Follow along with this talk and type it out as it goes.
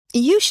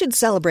You should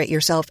celebrate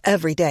yourself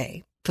every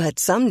day, but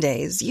some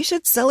days you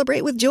should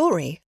celebrate with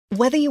jewelry.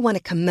 Whether you want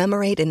to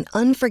commemorate an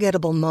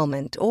unforgettable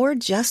moment or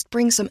just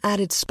bring some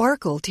added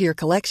sparkle to your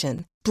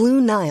collection,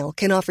 Blue Nile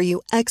can offer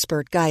you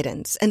expert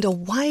guidance and a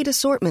wide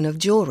assortment of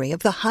jewelry of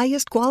the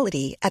highest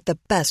quality at the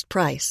best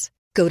price.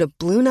 Go to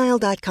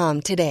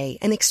BlueNile.com today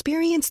and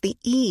experience the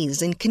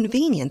ease and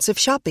convenience of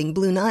shopping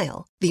Blue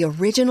Nile, the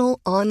original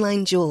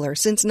online jeweler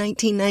since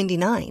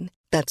 1999.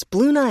 That's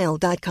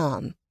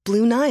BlueNile.com.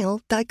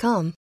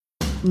 BlueNile.com.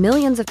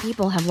 Millions of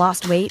people have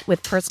lost weight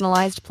with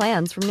personalized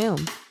plans from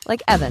Noom.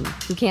 Like Evan,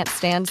 who can't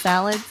stand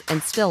salads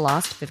and still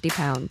lost 50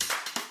 pounds.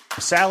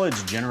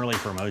 Salads generally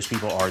for most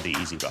people are the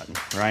easy button,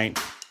 right?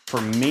 For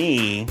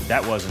me,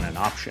 that wasn't an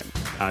option.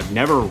 I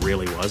never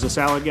really was a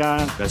salad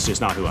guy. That's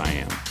just not who I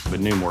am. But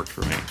Noom worked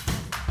for me.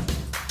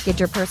 Get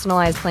your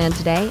personalized plan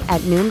today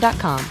at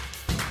Noom.com.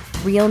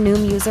 Real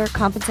Noom user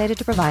compensated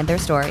to provide their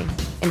story.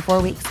 In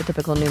 4 weeks, the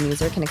typical Noom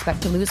user can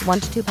expect to lose 1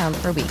 to 2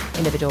 pounds per week.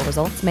 Individual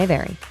results may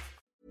vary.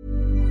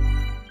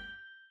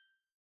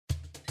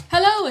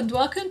 Hello and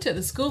welcome to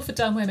The School for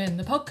Dumb Women,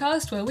 the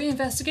podcast where we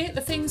investigate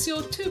the things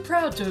you're too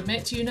proud to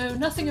admit you know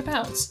nothing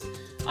about.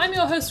 I'm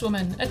your host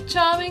woman, a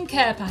charming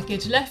care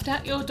package left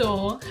at your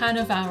door,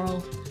 Hannah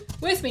Varrell.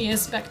 With me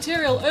is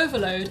bacterial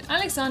overload,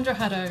 Alexandra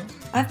Haddo.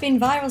 I've been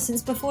viral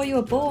since before you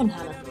were born,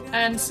 Hannah.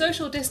 And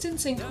social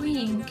distancing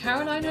queen,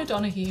 Caroline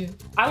O'Donoghue.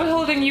 I was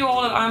holding you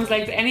all at arm's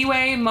length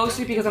anyway,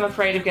 mostly because I'm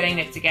afraid of getting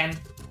nicked again.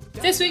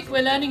 This week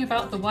we're learning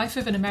about the wife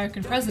of an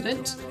American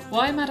president,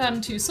 why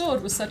Madame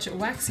Tussauds was such a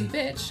waxy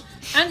bitch,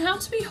 and how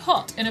to be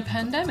hot in a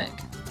pandemic.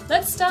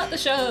 Let's start the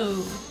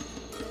show!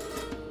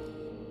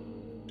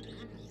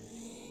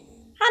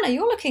 Hannah,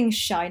 you're looking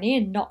shiny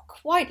and not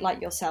quite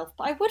like yourself,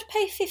 but I would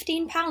pay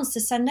 £15 to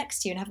stand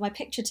next to you and have my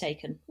picture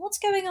taken. What's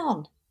going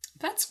on?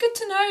 That's good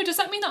to know. Does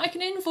that mean that I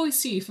can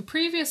invoice you for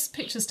previous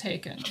pictures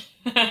taken?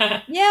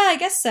 Yeah, I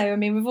guess so. I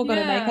mean, we've all got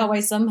to make our way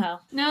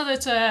somehow. Now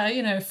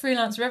that,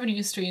 freelance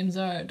revenue streams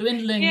are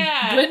dwindling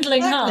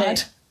exactly.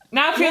 hard.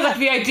 Now feels like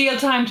the ideal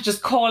time to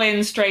just call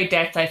in stray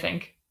debts, I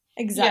think.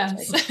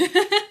 Exactly.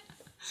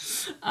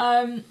 Yes.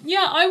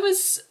 I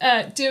was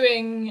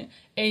doing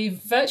a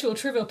virtual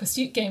Trivial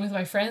Pursuit game with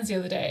my friends the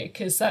other day,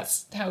 because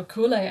that's how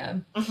cool I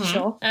am. Mm-hmm.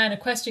 Sure. And a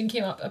question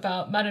came up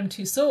about Madame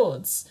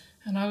Tussauds.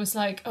 And I was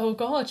like, oh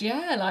God,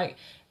 yeah,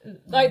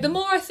 like the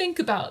more I think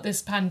about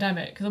this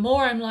pandemic, the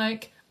more I'm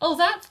like, oh,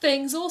 that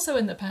thing's also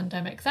in the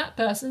pandemic. That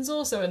person's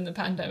also in the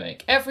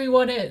pandemic.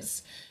 Everyone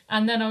is.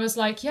 And then I was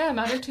like, yeah,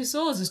 Madame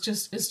Tussauds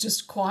is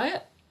just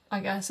quiet, I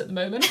guess, at the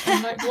moment.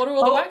 And like, what are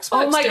all the waxworks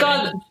doing? Oh my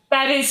God,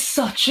 that is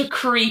such a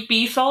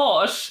creepy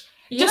thought.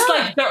 Yeah. Just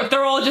like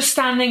they're all just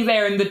standing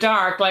there in the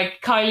dark,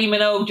 like Kylie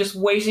Minogue just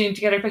waiting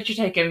to get her picture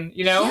taken,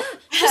 you know?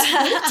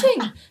 Yeah, just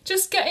waiting.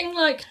 Just getting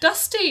like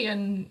dusty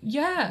and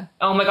yeah.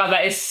 Oh my God,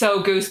 that is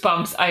so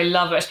goosebumps. I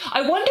love it.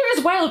 I wonder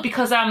as well,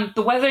 because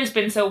the weather's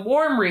been so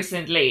warm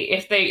recently,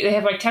 if they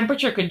have like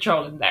temperature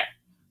control in there.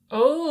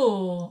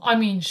 Oh, I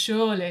mean,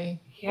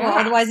 surely. Yeah. Well,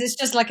 otherwise it's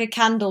just like a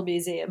candle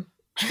museum.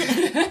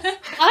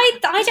 I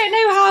don't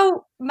know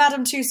how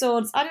Madame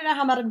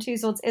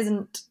Tussauds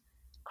isn't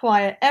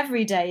quiet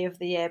every day of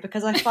the year,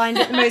 because I find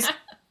it the most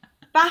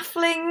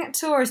baffling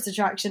tourist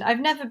attraction. I've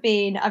never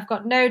been. I've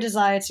got no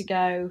desire to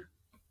go.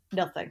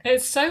 Nothing.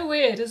 It's so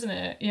weird, isn't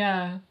it?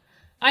 Yeah.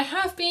 I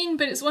have been,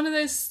 but it's one of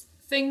those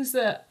things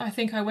that I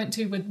think I went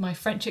to with my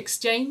French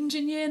exchange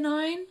in year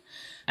 9,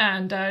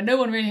 and no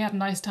one really had a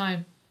nice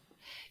time.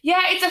 Yeah,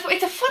 it's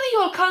a funny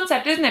old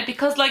concept, isn't it?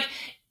 Because like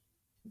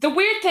the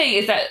weird thing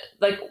is that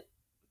like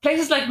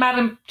places like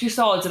Madame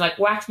Tussauds and like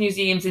wax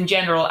museums in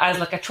general as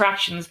like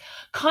attractions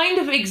kind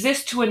of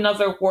exist to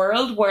another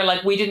world where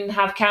like we didn't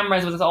have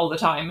cameras with us all the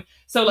time.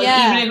 So like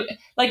even if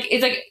like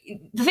it's like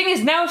the thing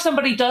is now if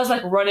somebody does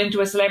like run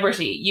into a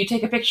celebrity, you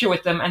take a picture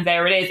with them and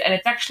there it is, and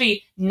it's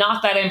actually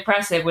not that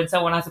impressive when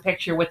someone has a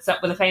picture with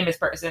a famous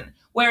person.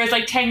 Whereas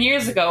like 10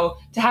 years ago,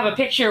 to have a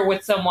picture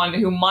with someone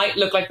who might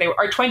look like they were,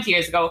 or 20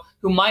 years ago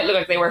who might look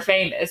like they were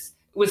famous,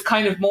 was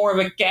kind of more of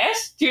a get.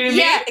 Do you know what I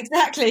mean? Yeah,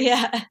 exactly.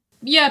 Yeah.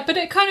 Yeah, but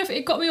it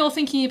got me all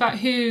thinking about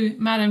who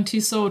Madame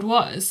Tussauds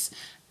was.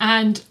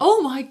 And,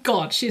 oh my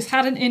God, she's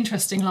had an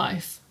interesting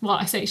life. Well,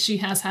 I say she's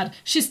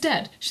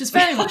dead. She's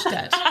very much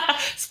dead.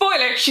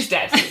 Spoiler, she's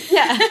dead.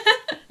 Yeah.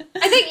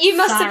 I think you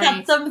must have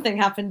had something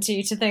happen to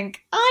you to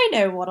think, I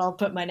know what I'll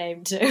put my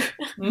name to.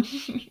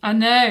 I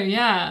know,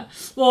 yeah.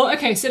 Well,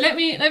 okay, so let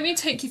me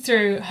take you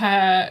through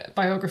her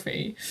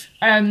biography.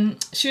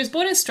 She was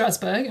born in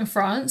Strasbourg in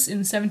France in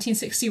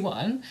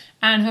 1761,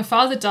 and her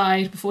father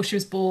died before she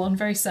was born,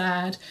 very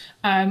sad.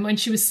 When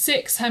she was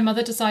 6, her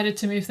mother decided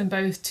to move them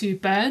both to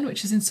Bern,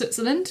 which is in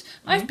Switzerland.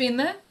 Mm-hmm. I've been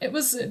there. It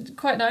was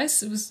quite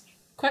nice. It was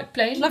quite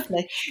plain.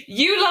 Lovely.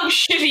 You love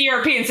shitty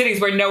European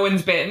cities where no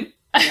one's been.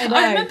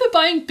 I remember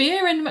buying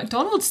beer in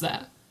McDonald's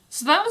there.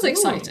 So that was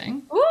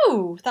exciting.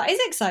 Ooh, that is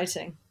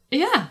exciting.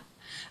 Yeah.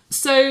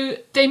 So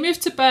they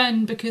moved to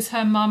Bern because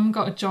her mum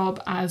got a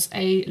job as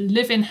a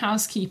live-in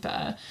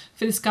housekeeper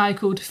for this guy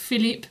called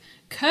Philippe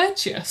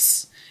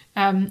Curtius,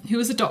 who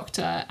was a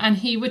doctor, and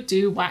he would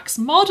do wax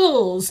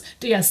models.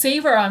 Do you see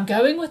where I'm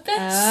going with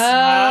this?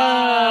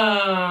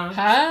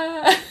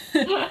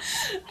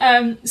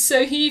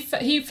 So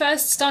he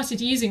first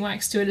started using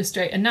wax to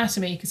illustrate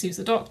anatomy because he was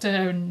a doctor,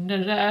 and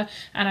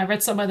I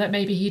read somewhere that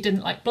maybe he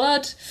didn't like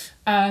blood,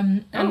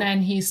 and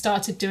then he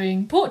started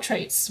doing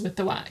portraits with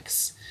the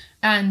wax,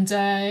 and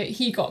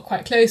he got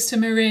quite close to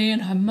Marie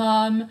and her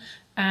mum,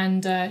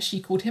 and she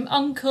called him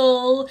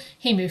uncle.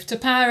 He moved to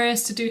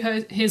Paris to do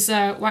his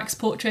wax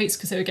portraits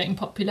because they were getting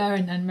popular,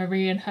 and then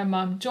Marie and her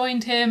mum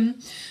joined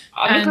him.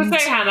 I'm going to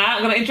say, Hannah,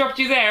 I'm going to interrupt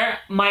you there.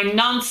 My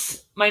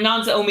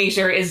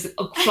nonce-o-meter is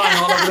flying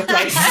all over the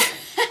place.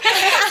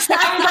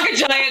 Sounds like a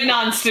giant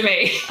nonce to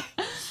me.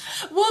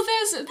 Well,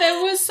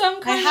 there was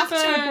some kind of... I have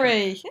to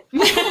agree.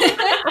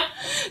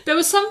 There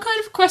was some kind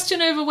of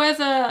question over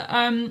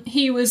whether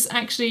he was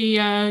actually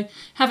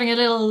having a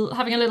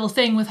little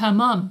thing with her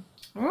mum.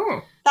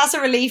 Oh. That's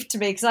a relief to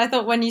me, because I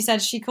thought when you said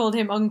she called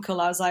him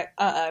uncle, I was like,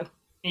 uh-oh.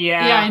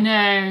 Yeah,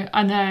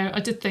 I know. I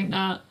did think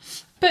that.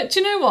 But do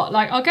you know what?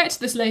 Like, I'll get to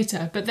this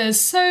later, but there's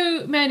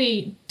so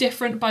many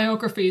different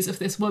biographies of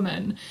this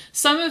woman.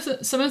 Some of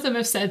them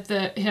have said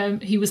that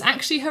he was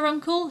actually her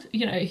uncle.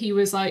 You know, he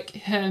was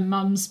like her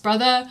mum's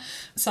brother.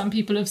 Some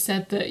people have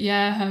said that,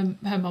 yeah,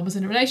 her mum was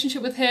in a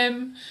relationship with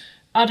him.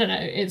 I don't know.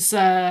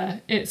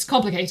 It's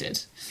complicated.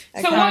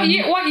 So what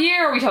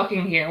year are we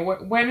talking here?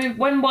 When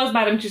was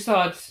Madame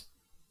Tussauds?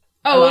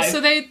 Oh, alive? So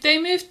they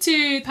moved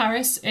to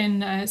Paris in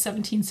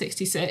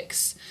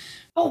 1766.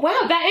 Oh,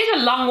 wow, that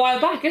is a long while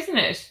back, isn't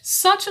it?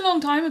 Such a long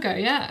time ago,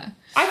 yeah.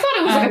 I thought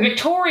it was like a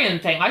Victorian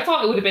thing. I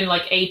thought it would have been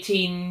like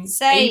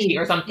 1880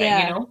 or something,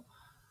 yeah. you know?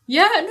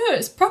 Yeah, no,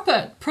 it's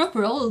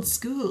proper old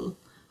school.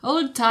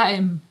 Old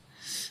time.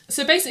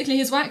 So basically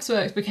his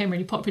waxworks became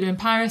really popular in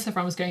Paris.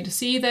 Everyone was going to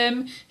see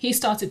them. He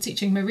started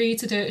teaching Marie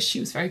to do it. She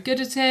was very good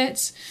at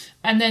it.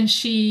 And then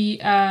she,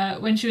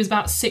 when she was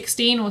about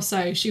 16 or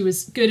so, she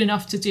was good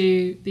enough to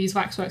do these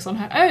waxworks on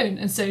her own.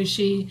 And so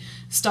she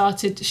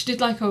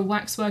did like a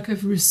waxwork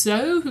of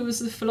Rousseau, who was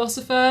the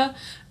philosopher,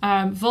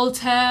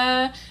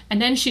 Voltaire.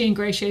 And then she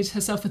ingratiated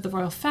herself with the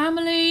royal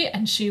family,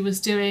 and she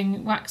was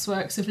doing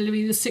waxworks of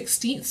Louis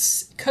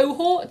XVI's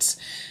cohort.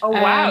 Oh,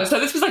 wow. So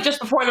this was like just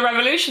before the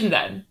revolution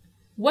then?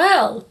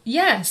 Well,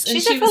 yes.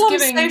 She's a full-on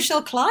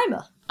social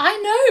climber.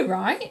 I know,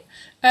 right?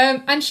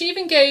 And she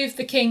even gave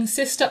the king's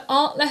sister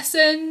art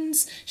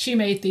lessons. She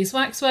made these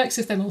waxworks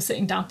of them all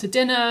sitting down to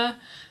dinner.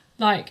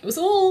 Like, it was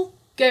all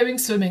going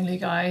swimmingly,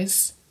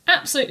 guys.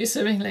 Absolutely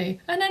swimmingly.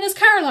 And then, as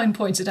Caroline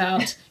pointed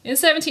out, in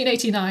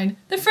 1789,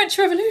 the French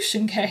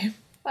Revolution came.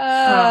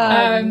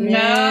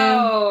 No.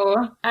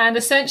 And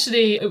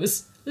essentially, it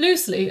was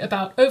loosely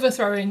about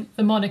overthrowing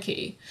the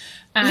monarchy.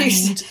 And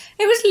It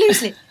was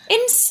loosely.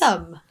 In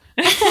some.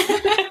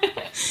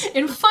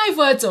 in 5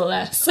 words or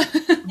less.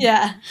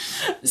 Yeah.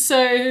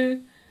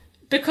 So,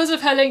 because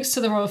of her links to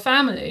the royal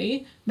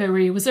family,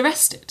 Marie was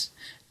arrested.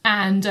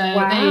 And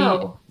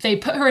Wow. they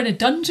put her in a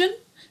dungeon.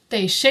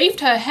 They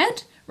shaved her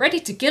head, ready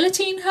to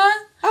guillotine her.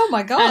 Oh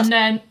my God. And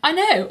then, I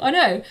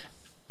know.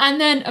 And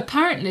then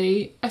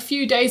apparently, a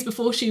few days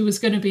before she was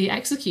going to be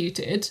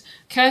executed,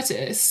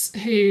 Curtis,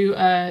 who,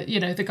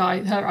 the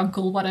guy, her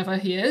uncle, whatever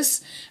he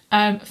is,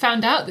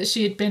 found out that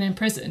she had been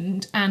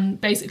imprisoned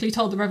and basically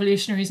told the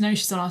revolutionaries, no,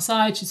 she's on our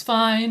side, she's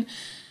fine.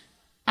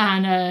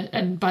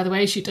 And by the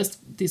way, she does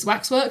these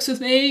waxworks with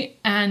me.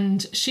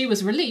 And she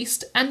was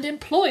released and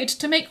employed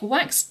to make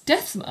wax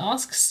death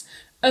masks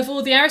of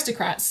all the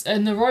aristocrats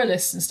and the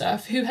royalists and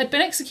stuff who had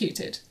been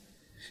executed.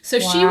 So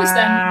she was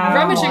then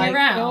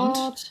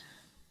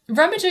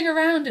rummaging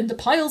around in the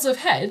piles of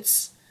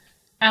heads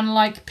and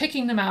like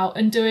picking them out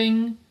and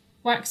doing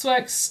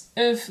waxworks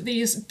of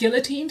these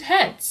guillotined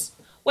heads.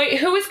 Wait,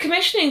 who was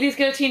commissioning these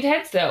guillotined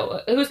heads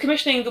though? Who was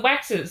commissioning the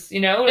waxes, you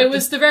know? It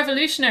was the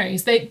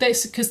revolutionaries.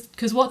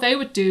 Because what they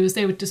would do is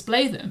they would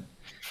display them.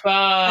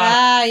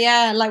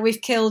 Yeah, like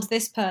we've killed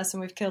this person,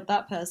 we've killed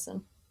that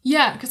person.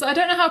 Yeah, because I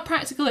don't know how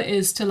practical it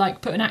is to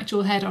like put an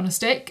actual head on a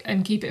stick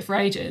and keep it for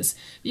ages.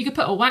 You could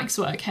put a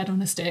waxwork head on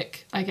a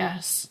stick, I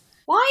guess.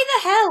 Why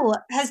the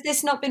hell has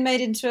this not been made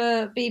into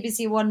a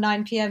BBC One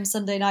 9pm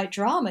Sunday night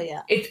drama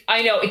yet?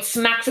 I know, it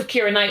smacks of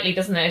Keira Knightley,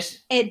 doesn't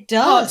it? It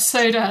Oh, does. it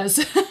so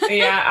does.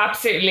 Yeah,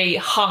 absolutely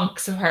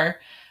honks of her.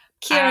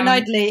 Keira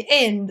Knightley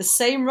in the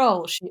same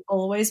role she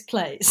always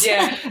plays.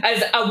 Yeah,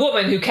 as a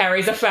woman who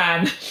carries a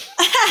fan.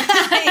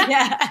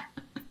 Yeah.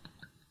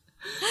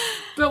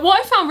 But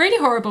what I found really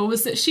horrible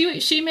was that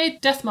she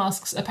made death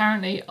masks,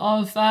 apparently,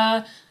 of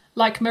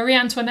like Marie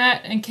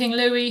Antoinette and King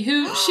Louis,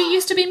 who she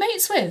used to be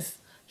mates with.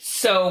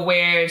 So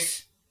weird.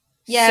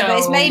 Yeah, So but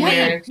it's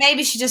weird.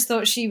 maybe she just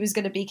thought she was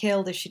going to be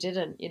killed if she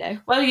didn't, you know?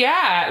 Well,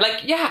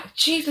 yeah,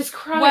 Jesus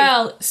Christ.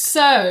 Well,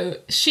 so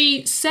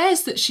she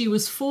says that she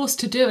was forced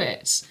to do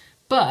it,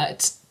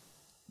 but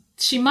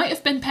she might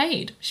have been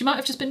paid. She might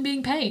have just been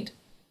being paid.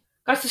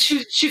 She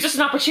was just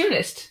an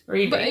opportunist,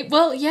 really. But,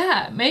 well,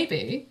 yeah,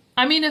 maybe.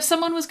 I mean, if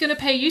someone was going to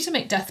pay you to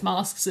make death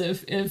masks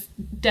of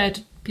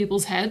dead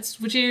people's heads,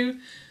 would you...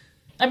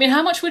 I mean,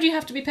 how much would you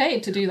have to be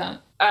paid to do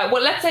that?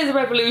 well, let's say the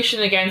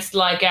revolution against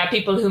like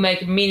people who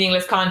make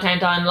meaningless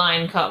content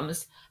online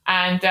comes,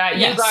 and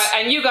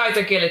you guys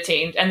are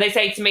guillotined, and they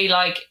say to me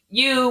like,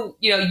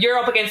 you're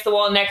up against the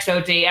wall next,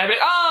 OD, and I'm like,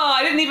 oh,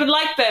 I didn't even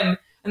like them,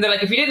 and they're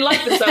like, if you didn't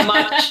like them so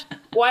much,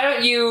 why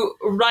don't you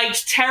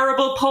write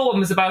terrible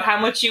poems about how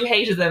much you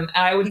hated them?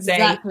 And I would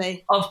say,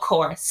 of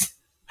course.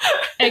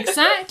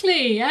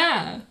 Exactly,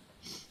 yeah.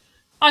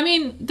 I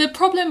mean, the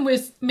problem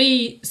with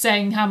me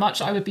saying how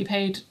much I would be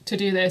paid to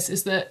do this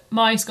is that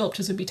my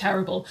sculptures would be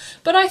terrible.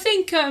 But I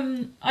think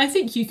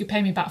you could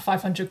pay me about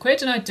 500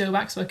 quid and I'd do a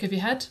waxwork of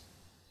your head.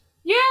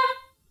 Yeah.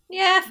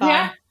 Yeah, fine.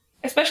 Yeah.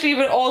 Especially if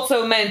it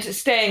also meant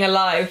staying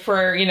alive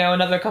for,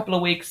 another couple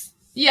of weeks.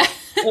 Yeah.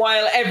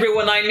 While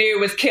everyone I knew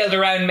was killed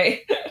around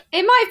me.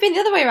 It might have been the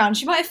other way around.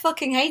 She might have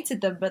fucking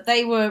hated them, but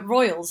they were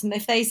royals. And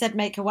if they said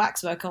make a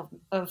waxwork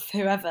of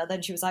whoever,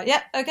 then she was like,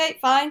 yep, okay,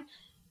 fine.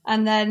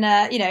 And then,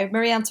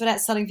 Marie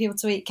Antoinette's telling people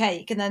to eat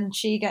cake, and then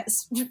she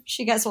gets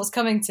what's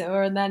coming to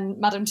her, and then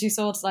Madame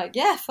Tussauds like,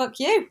 yeah, fuck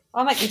you.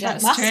 I'll make you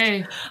death mask.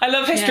 True. I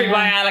love History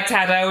by Alex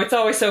Haddow. It's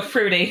always so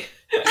fruity.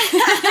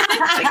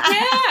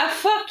 Yeah,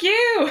 fuck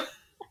you.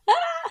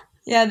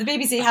 Yeah, the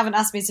BBC haven't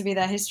asked me to be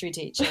their history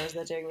teacher as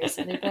they're doing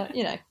recently, but,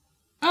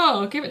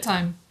 Oh, give it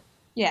time.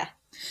 Yeah.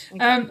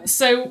 Exactly.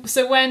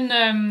 So when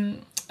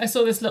I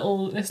saw this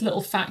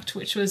little fact,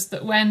 which was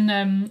that when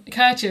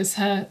Curtius,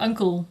 her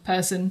uncle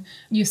person,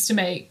 used to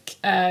make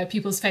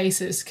people's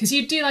faces, because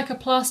you'd do like a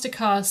plaster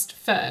cast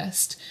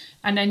first,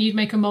 and then you'd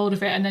make a mould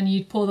of it, and then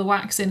you'd pour the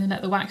wax in and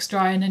let the wax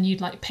dry, and then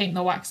you'd like paint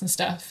the wax and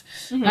stuff.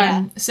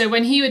 Mm-hmm. So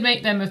when he would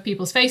make them of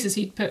people's faces,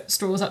 he'd put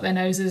straws up their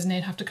noses, and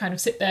they'd have to kind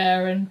of sit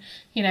there and,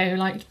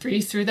 like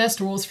breathe through their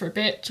straws for a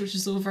bit, which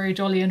is all very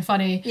jolly and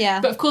funny. Yeah.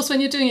 But of course,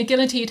 when you're doing a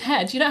guillotined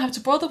head, you don't have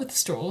to bother with the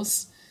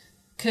straws,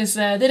 because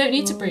they don't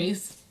need to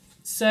breathe.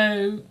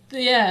 So,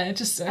 yeah,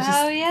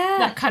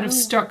 that kind of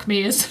struck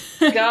me as...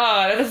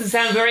 God, that doesn't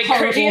sound very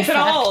courteous at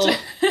all.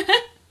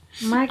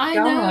 My God. I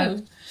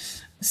know.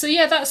 So,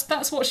 yeah,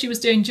 that's what she was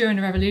doing during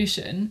the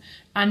Revolution.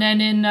 And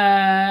then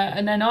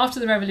after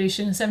the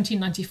Revolution, in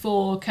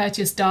 1794,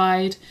 Curtius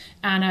died,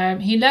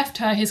 and he left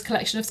her his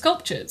collection of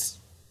sculptures,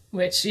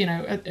 which,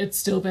 had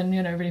still been,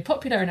 really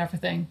popular and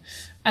everything.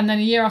 And then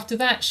a year after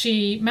that,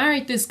 she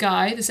married this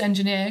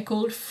engineer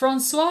called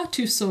Francois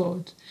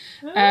Tussaud.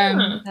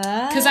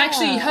 Because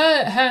actually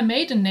her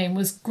maiden name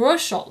was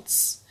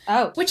Groscholz.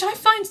 Oh. Which I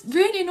find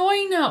really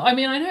annoying now. I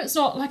mean, I know it's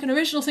not like an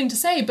original thing to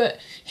say, but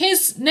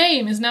his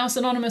name is now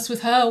synonymous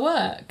with her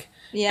work.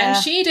 Yeah.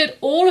 And she did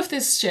all of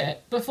this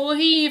shit before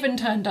he even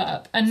turned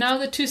up. And now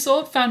the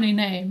Tussaud family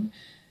name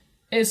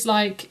is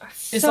like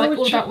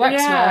all about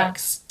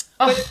waxworks.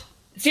 Yeah. But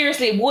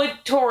seriously, would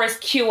tourists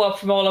queue up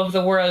from all over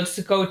the world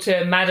to go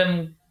to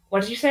Madame...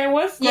 What did you say it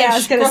was? Yeah, I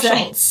was going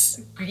to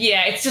say.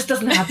 Yeah, it just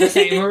doesn't have the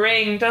same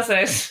ring, does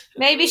it?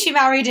 Maybe she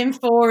married him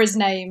for his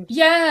name.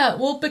 Yeah,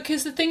 well,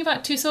 because the thing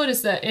about Tussaud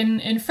is that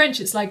in French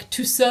it's like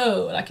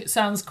Tussaud, like it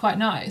sounds quite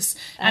nice.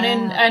 And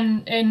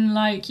in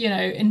like,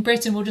 in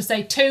Britain we'll just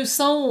say two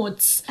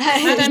swords.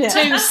 Madame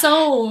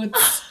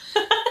Tussauds.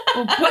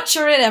 We'll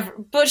butcher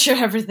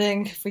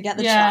everything if we get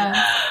the chance.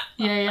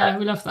 Yeah,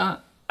 we love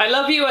that. I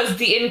love you as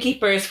the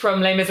innkeepers from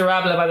Les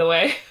Miserables, by the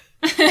way.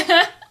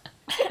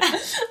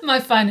 My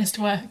finest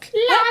work.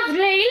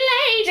 Lovely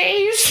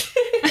ladies.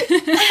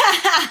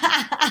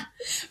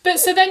 But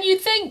so then you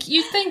think,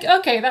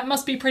 okay, that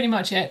must be pretty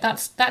much it.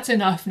 That's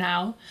enough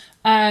now.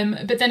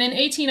 But then in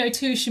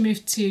 1802 she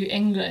moved to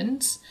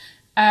England,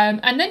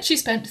 and then she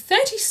spent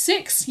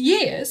 36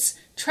 years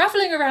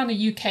travelling around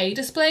the UK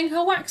displaying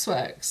her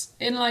waxworks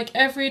in like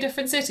every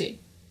different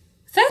city.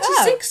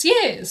 36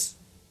 years.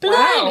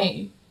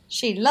 Blimey. Wow.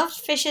 She loved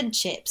fish and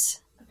chips.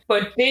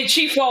 But did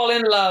she fall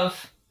in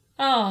love?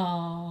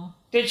 Oh.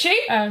 Did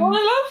she fall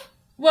in love?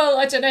 Well,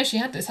 I don't know. She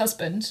had this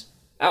husband.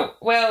 Oh,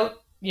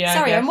 well, yeah.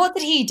 Sorry, and what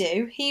did he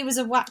do? He was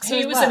a waxer.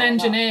 He was an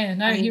engineer.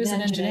 No, he was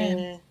an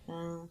engineer.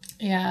 Oh.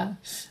 Yeah.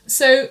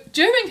 So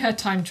during her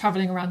time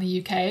travelling around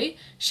the UK,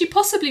 she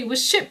possibly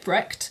was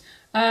shipwrecked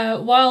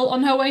while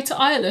on her way to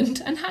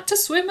Ireland and had to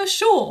swim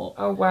ashore.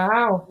 Oh,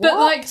 wow. But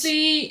like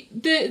the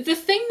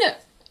thing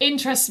that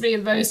interests me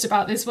the most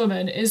about this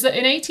woman is that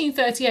in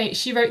 1838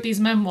 she wrote these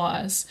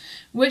memoirs,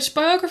 which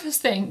biographers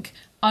think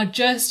are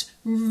just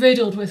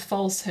riddled with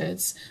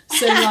falsehoods.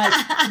 So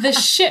like the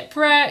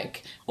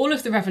shipwreck, all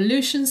of the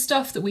revolution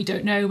stuff that we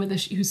don't know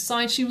whose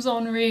side she was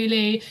on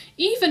really.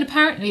 Even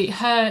apparently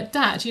her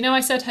dad, I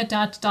said her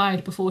dad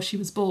died before she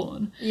was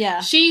born.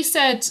 Yeah. She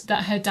said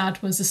that her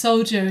dad was a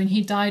soldier and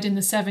he died in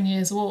the 7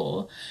 Years'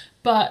 War.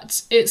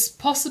 But it's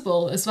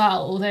possible as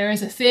well, or there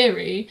is a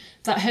theory,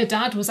 that her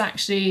dad was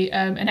actually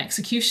an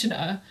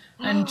executioner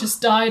and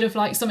just died of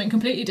like something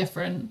completely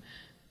different.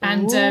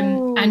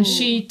 And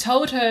she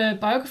told her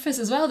biographers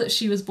as well that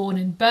she was born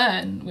in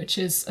Bern, which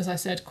is, as I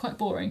said, quite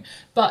boring,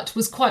 but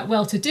was quite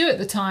well-to-do at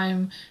the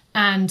time.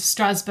 And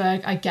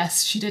Strasbourg, I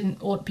guess she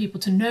didn't want people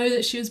to know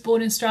that she was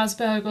born in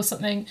Strasbourg or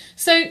something.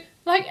 So,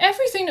 like,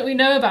 everything that we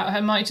know about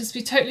her might just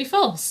be totally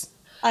false.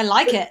 I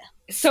like it.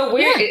 so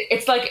weird.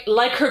 It's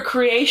like her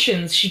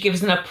creations, she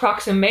gives an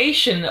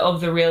approximation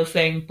of the real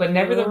thing, but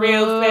never the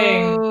real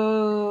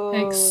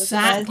thing.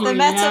 Exactly. There's the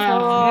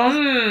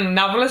metaphor.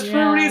 Novelist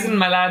for a reason,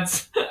 my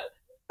lads.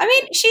 I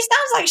mean, she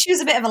sounds like she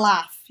was a bit of a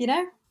laugh, you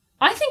know?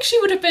 I think she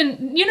would have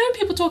been, you know,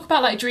 people talk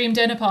about like dream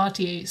dinner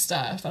party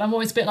stuff, and I'm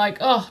always a bit like,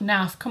 oh,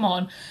 naff, come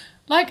on.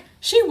 Like,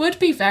 she would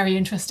be very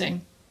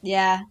interesting.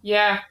 Yeah.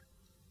 Yeah.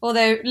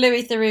 Although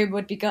Louis Theroux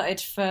would be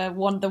gutted for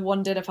the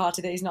one dinner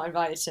party that he's not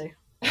invited to.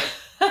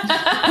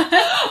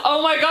 Oh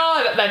my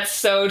god, that's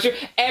so true.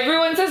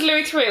 Everyone says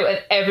Louis Theroux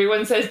and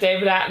everyone says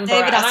David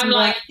Attenborough. And I'm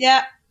like,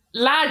 yeah.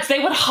 Lads, they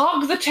would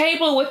hog the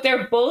table with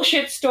their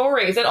bullshit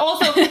stories. And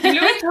also,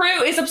 Louis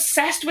Theroux is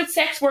obsessed with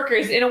sex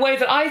workers in a way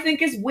that I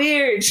think is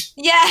weird.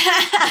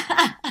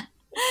 Yeah.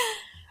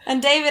 And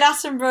David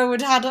Attenborough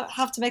would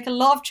have to make a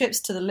lot of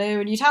trips to the loo,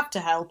 and you'd have to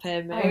help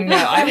him. I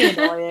know. Very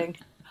annoying.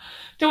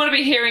 Don't want to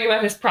be hearing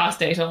about his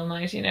prostate all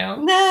night, you know?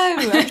 No,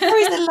 I'm sure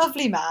he's a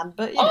lovely man,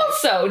 but, you know.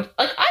 Also,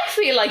 like, I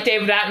feel like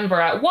David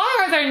Attenborough, why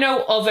are there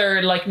no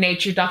other, like,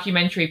 nature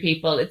documentary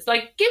people? It's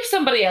like, give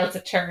somebody else a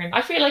turn.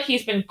 I feel like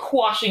he's been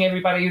quashing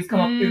everybody who's come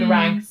up through the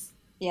ranks.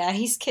 Yeah,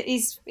 he's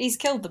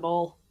killed them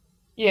all.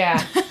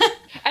 Yeah.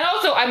 And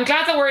also, I'm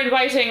glad that we're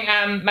inviting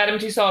Madame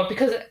Tussauds,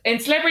 because in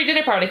Celebrity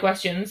Dinner Party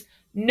questions,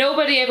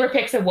 nobody ever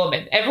picks a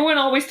woman. Everyone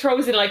always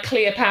throws in, like,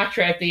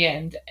 Cleopatra at the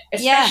end,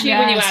 especially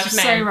when you ask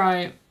men. So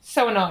right.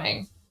 So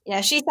annoying.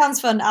 Yeah, she sounds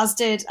fun, and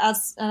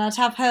I'd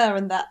have her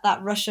and that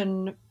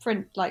Russian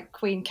print, like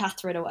Queen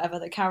Catherine or whatever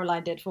that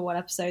Caroline did for one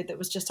episode that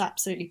was just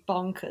absolutely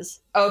bonkers.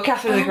 Oh,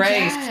 Catherine the Great.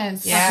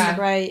 Yes. Yeah. Catherine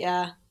the Great,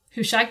 yeah.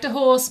 Who shagged a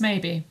horse,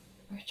 maybe.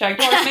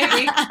 Shagged a horse,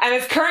 maybe. And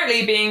it's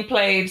currently being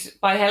played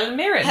by Helen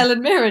Mirren.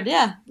 Helen Mirren,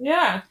 yeah.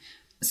 Yeah.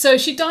 So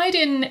she died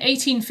in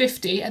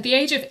 1850 at the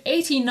age of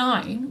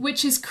 89,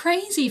 which is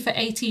crazy for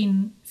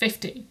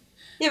 1850.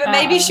 Yeah, but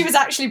maybe she was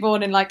actually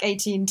born in like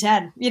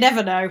 1810. You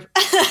never know.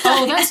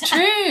 Oh, that's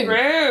true.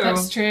 True.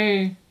 That's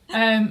true.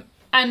 And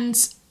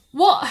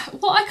what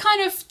I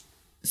kind of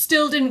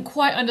still didn't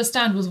quite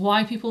understand was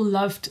why people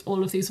loved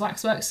all of these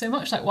waxworks so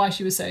much, like why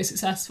she was so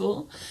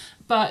successful.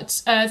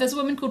 But there's a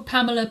woman called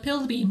Pamela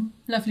Pilbeam,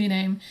 lovely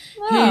name,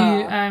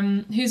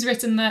 who's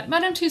written that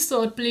Madame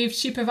Tussauds believed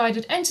she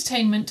provided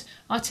entertainment,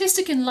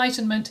 artistic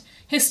enlightenment,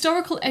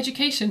 historical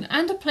education,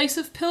 and a place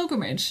of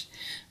pilgrimage.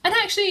 And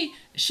actually,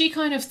 she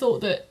kind of thought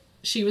that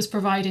she was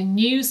providing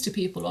news to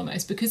people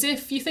almost, because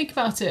if you think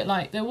about it,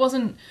 like there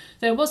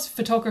was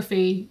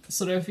photography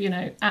sort of, you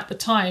know, at the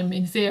time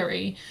in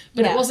theory,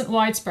 but it wasn't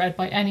widespread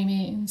by any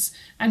means.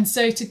 And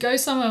so to go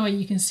somewhere where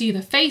you can see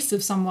the face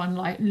of someone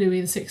like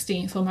Louis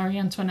XVI or Marie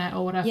Antoinette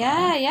or whatever,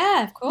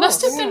 yeah, of course,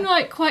 must have been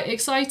like quite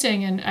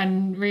exciting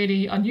and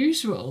really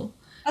unusual.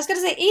 I was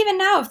going to say, even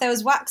now, if there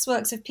was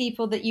waxworks of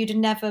people that you'd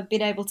never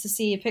been able to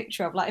see a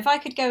picture of, like if I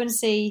could go and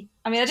see,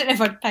 I mean, I don't know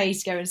if I'd pay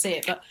to go and see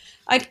it, but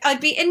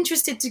I'd be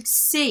interested to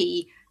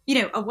see,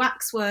 you know, a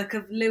waxwork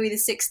of Louis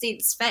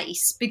XVI's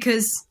face,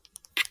 because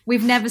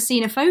we've never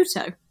seen a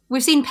photo.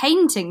 We've seen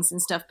paintings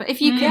and stuff, but if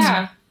you could,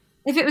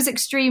 if it was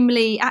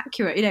extremely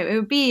accurate, you know, it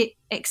would be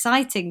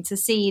exciting to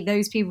see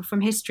those people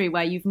from history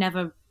where you've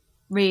never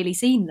really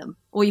seen them,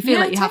 or you feel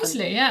like you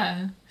totally,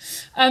 haven't.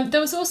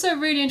 There was also a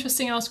really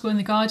interesting article in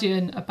The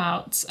Guardian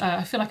about,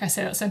 I feel like I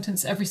say that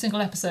sentence every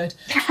single episode,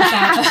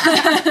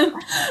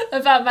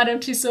 about Madame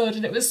Tussauds,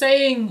 and it was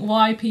saying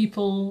why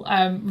people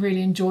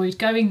really enjoyed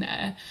going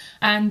there.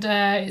 And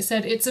it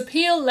said, its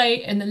appeal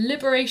lay in the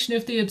liberation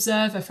of the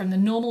observer from the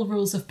normal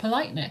rules of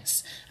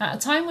politeness. At a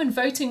time when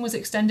voting was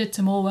extended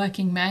to more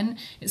working men,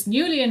 its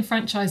newly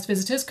enfranchised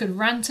visitors could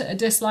rant at a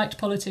disliked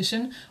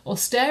politician or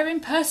stare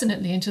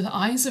impertinently into the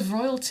eyes of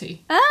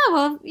royalty. Oh,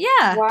 well,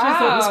 yeah. Wow. Which I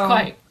thought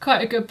was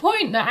quite a good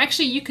point, that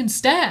actually you can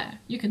stare.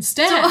 You can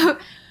stare. So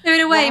in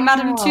a way,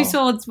 Madame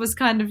Tussauds was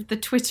kind of the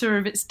Twitter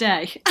of its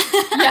day.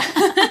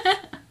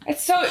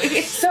 That's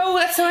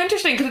so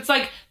interesting, because it's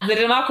like the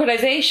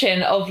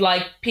democratization of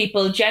like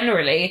people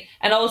generally,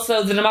 and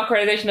also the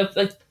democratization of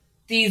like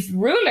these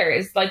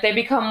rulers. Like they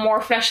become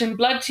more flesh and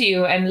blood to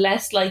you, and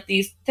less like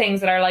these things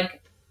that are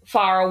like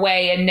far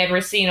away and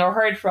never seen or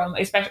heard from,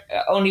 especially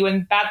only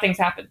when bad things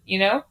happen. You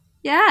know?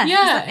 Yeah,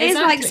 it's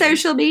exactly. like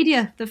social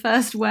media, the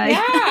first way.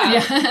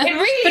 Yeah, it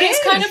really but is.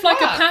 it's kind of like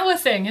a power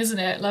thing, isn't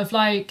it? Of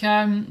like,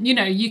 you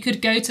know, you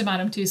could go to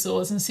Madame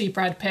Tussauds and see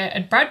Brad Pitt,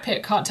 and Brad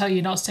Pitt can't tell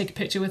you not to take a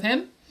picture with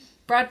him.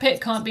 Brad Pitt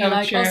can't be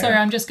like, oh, sorry,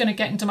 I'm just going to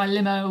get into my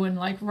limo and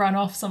like run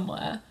off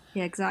somewhere.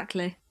 Yeah,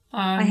 exactly.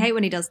 I hate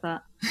when he does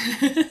that.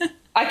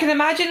 I can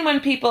imagine when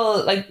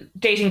people, like,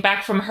 dating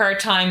back from her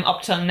time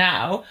up till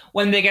now,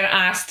 when they get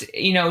asked,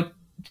 you know,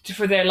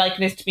 for their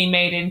likeness to be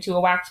made into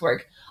a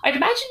waxwork, I'd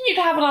imagine you'd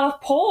have a lot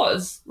of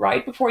pause,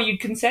 right, before you'd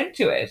consent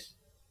to it.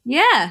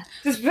 Yeah.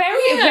 It's a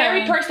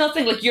very personal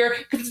thing. Like,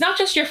 because it's not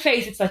just your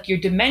face, it's like your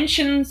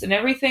dimensions and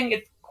everything.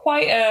 It's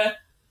quite a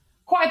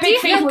big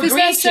thing to agree to. Because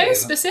they're so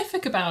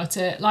specific about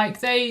it. Like,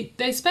 they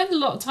spend a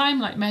lot of time,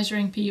 like,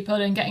 measuring people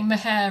and getting the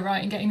hair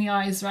right and getting the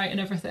eyes right and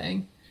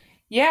everything.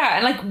 Yeah,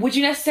 and, like, would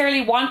you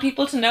necessarily want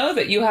people to know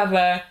that you have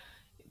a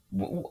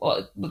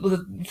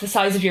the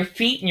size of your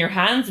feet and your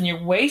hands and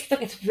your waist.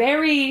 Like, it's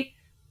very...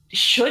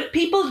 Should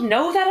people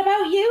know that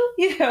about you?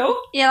 You know?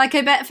 Yeah, like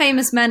I bet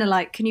famous men are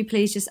like, can you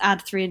please just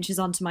add 3 inches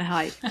onto my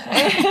height?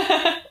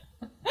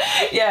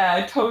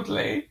 Yeah,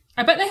 totally.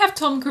 I bet they have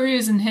Tom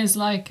Cruise and his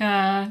like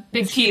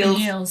big Cuban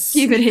heels.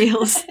 Cuban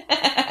heels.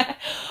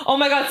 Oh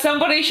my God,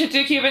 somebody should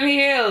do Cuban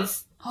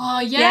heels. Oh,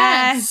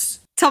 yes.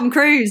 Tom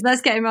Cruise,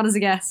 let's get him on as a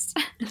guest.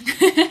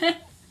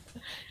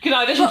 Can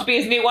I audition to be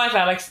his new wife,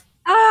 Alex?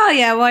 Oh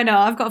yeah, why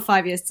not? I've got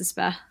 5 years to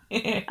spare.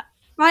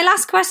 My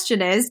last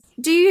question is,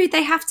 do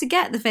they have to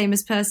get the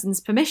famous person's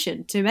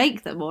permission to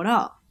make them or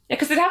not? Yeah,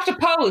 because they'd have to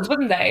pose,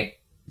 wouldn't they?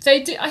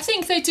 They do. I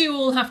think they do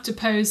all have to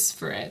pose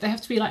for it. They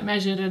have to be like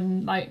measured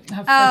and like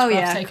have Oh,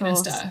 photographs yeah, taken and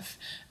stuff.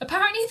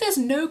 Apparently, there's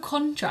no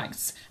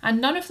contracts, and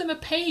none of them are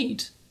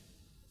paid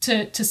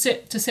to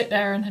sit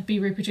there and be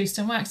reproduced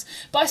and waxed.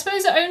 But I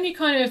suppose it only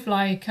kind of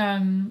like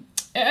it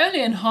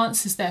only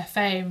enhances their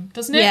fame,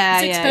 doesn't it?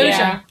 Yeah, it's yeah, exposure.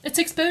 yeah. It's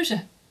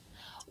exposure.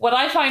 What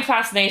I find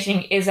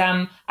fascinating is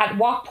at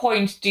what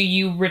point do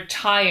you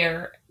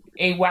retire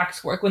a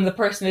waxwork when the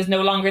person is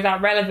no longer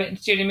that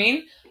relevant? Do you know what I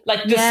mean?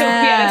 Like, does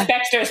Sophie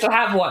Ellis-Bextor still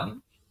have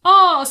one?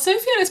 Oh,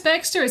 Sophie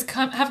Ellis-Bextor is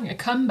having a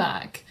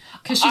comeback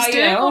because she's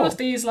doing all of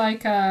these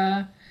like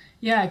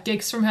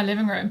gigs from her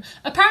living room.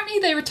 Apparently,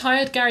 they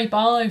retired Gary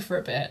Barlow for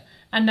a bit.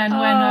 And then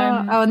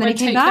and then when he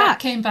came Take back. That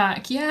came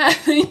back, yeah.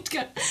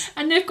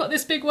 And they've got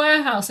this big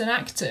warehouse in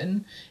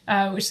Acton,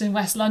 which is in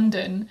West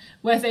London,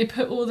 where they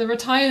put all the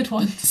retired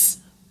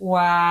ones.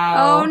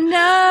 Wow. Oh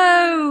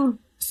no!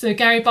 So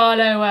Gary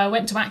Barlow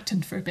went to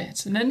Acton for a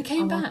bit and then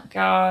came back. Oh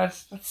God,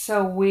 that's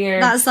so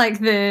weird. That's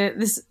like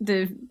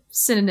the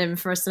synonym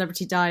for a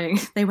celebrity dying.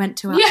 They went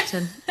to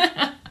Acton.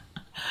 Yeah.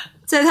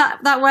 So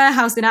that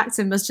warehouse in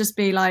Acton must just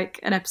be like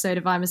an episode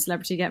of I'm a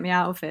Celebrity, Get Me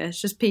Out of Here.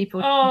 It's just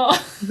people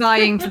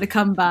vying for the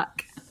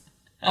comeback.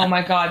 Oh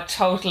my God,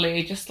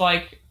 totally. Just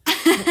like,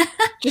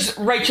 just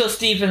Rachel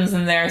Stevens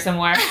in there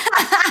somewhere.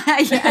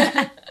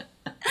 Yeah.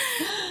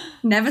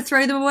 Never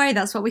throw them away.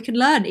 That's what we can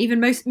learn. Even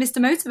Mr.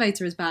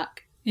 Motivator is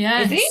back.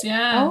 Yes, Is he?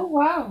 yeah. Oh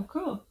wow,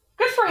 cool.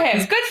 Good for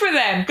him. Good for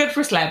them. Good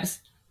for celebs.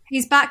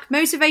 He's back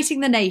motivating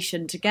the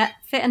nation to get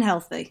fit and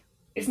healthy.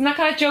 Isn't that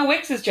kind of Joe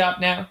Wicks'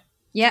 job now?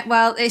 Yeah,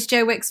 well, it's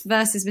Joe Wicks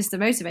versus Mr.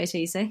 Motivator,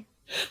 you see.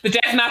 The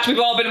death match we've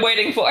all been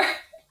waiting for.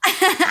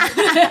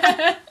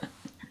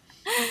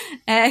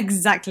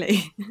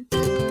 Exactly.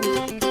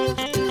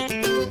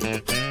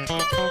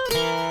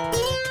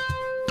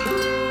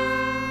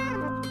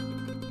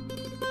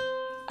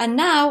 And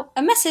now,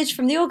 a message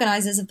from the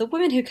organisers of the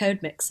Women Who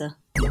Code Mixer.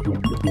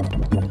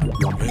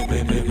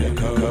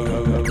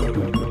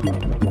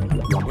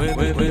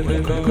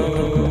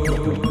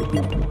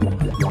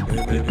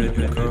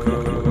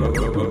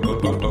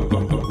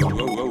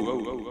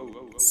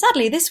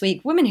 Sadly, this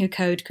week, Women Who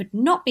Code could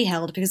not be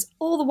held because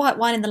all the white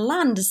wine in the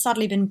land has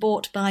sadly been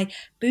bought by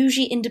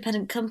bougie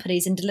independent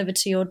companies and delivered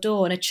to your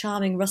door in a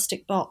charming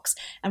rustic box,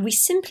 and we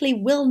simply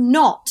will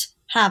not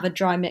have a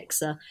dry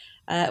mixer.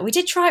 We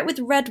did try it with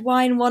red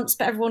wine once,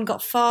 but everyone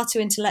got far too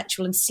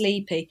intellectual and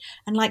sleepy,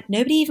 and like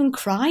nobody even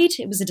cried.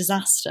 It was a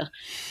disaster.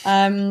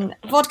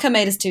 Vodka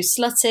made us too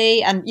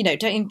slutty, and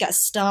don't even get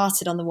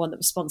started on the one that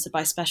was sponsored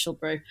by Special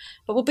Brew.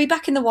 But we'll be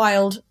back in the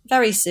wild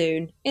very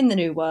soon, in the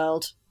new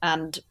world,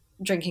 and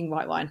drinking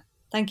white wine.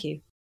 Thank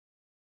you.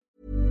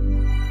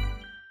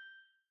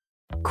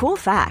 Cool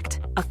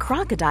fact, a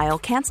crocodile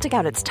can't stick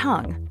out its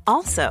tongue.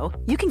 Also,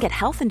 you can get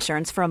health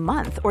insurance for a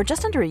month or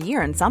just under a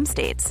year in some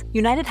states.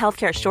 United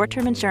Healthcare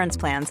short-term insurance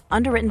plans,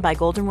 underwritten by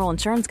Golden Rule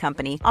Insurance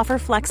Company, offer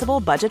flexible,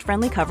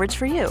 budget-friendly coverage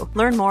for you.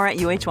 Learn more at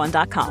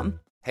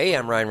uh1.com. Hey,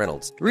 I'm Ryan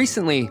Reynolds.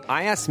 Recently,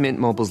 I asked Mint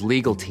Mobile's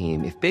legal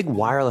team if big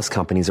wireless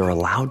companies are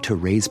allowed to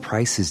raise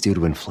prices due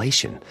to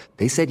inflation.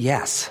 They said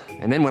yes.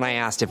 And then when I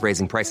asked if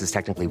raising prices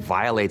technically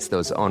violates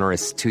those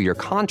onerous two-year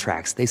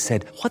contracts, they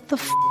said, "What the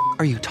f***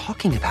 are you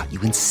talking about,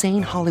 you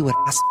insane Hollywood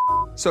ass?"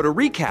 So to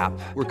recap,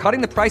 we're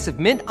cutting the price of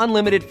Mint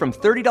Unlimited from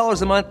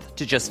 $30 a month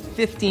to just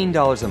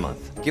 $15 a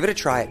month. Give it a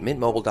try at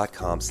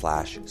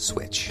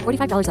mintmobile.com/switch.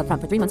 $45 up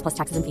front for 3 months plus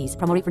taxes and fees.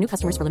 Promo rate for new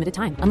customers for limited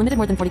time. Unlimited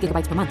more than 40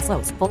 gigabytes per month.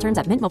 Slows full terms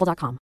at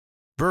mintmobile.com.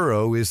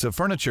 Burrow is a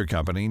furniture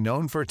company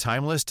known for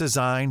timeless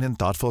design and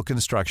thoughtful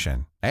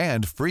construction,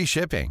 and free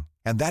shipping.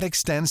 And that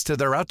extends to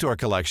their outdoor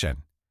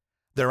collection.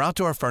 Their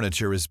outdoor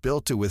furniture is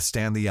built to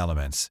withstand the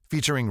elements,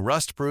 featuring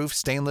rust-proof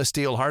stainless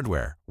steel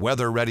hardware,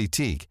 weather-ready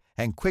teak,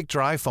 and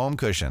quick-dry foam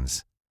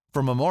cushions.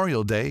 For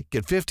Memorial Day,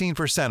 get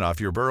 15% off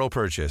your Burrow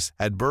purchase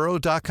at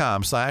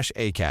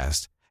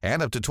burrow.com/ACAST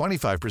and up to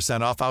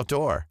 25% off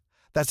outdoor.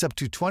 That's up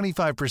to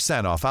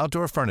 25% off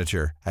outdoor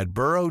furniture at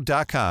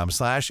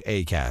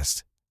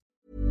burrow.com/ACAST.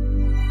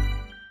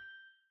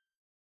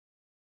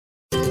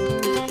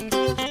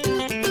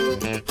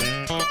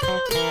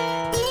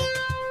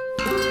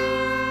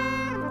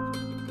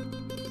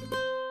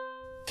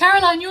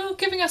 Caroline, you're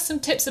giving us some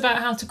tips about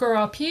how to grow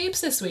our pubes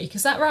this week,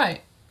 is that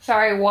right?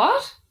 Sorry,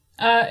 what?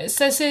 It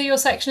says here your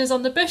section is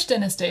on the Bush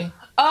dynasty.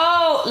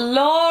 Oh,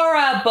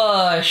 Laura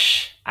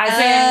Bush. As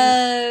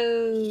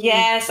in,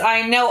 yes,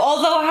 I know.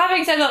 Although,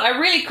 having said that, I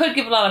really could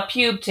give a lot of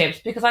pube tips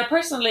because I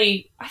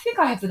think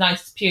I have the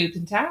nicest pubes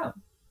in town.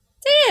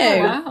 Do you? Oh,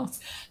 wow.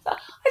 I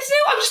just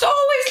know, I've just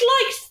always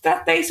liked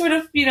that they sort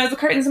of, the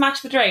curtains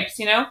match the drapes,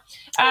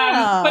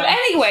 But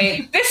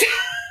anyway, this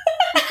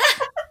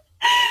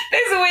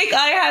week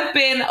I have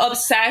been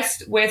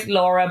obsessed with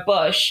Laura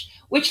Bush,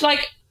 which, me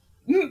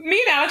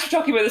and Alex were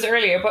talking about this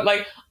earlier, but,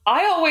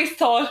 I always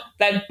thought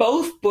that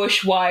both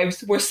Bush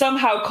wives were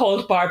somehow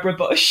called Barbara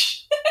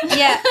Bush.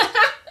 Yeah.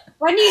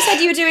 When you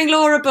said you were doing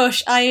Laura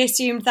Bush, I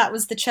assumed that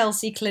was the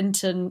Chelsea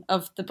Clinton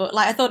of the book.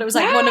 I thought it was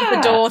one of the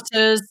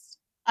daughters.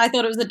 I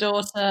thought it was the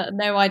daughter.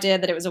 No idea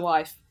that it was a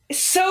wife. It's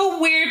so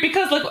weird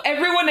because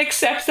everyone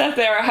accepts that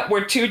there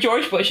were two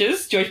George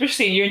Bushes, George Bush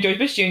Sr. and George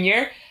Bush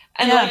Jr.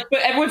 And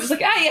but everyone's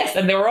just yes,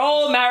 and they were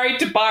all married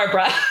to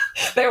Barbara.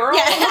 They were all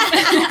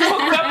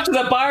hooked up to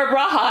the Barbara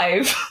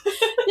hive.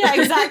 Yeah,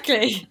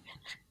 exactly.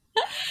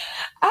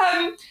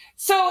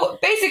 So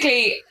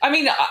basically,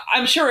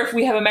 I'm sure if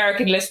we have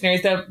American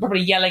listeners, they're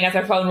probably yelling at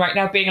their phone right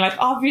now, being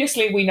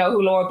obviously we know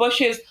who Laura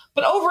Bush is,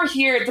 but over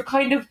here,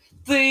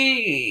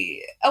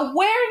 the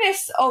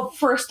awareness of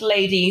first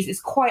ladies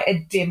is quite a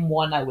dim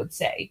one, I would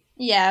say.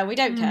 Yeah, we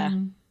don't care.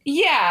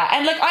 Yeah,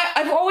 and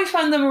I've always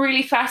found them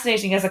really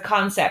fascinating as a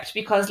concept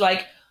because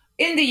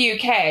in the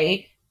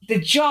UK, the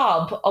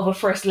job of a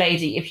first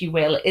lady, if you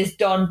will, is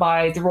done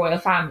by the royal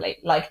family.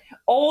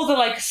 All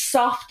the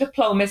soft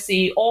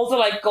diplomacy, all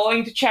the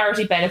going to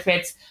charity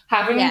benefits,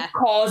 having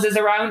causes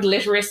around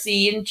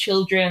literacy and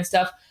children and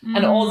stuff,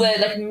 and all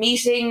the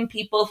meeting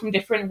people from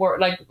different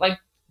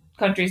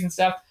countries and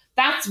stuff.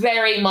 That's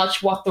very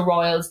much what the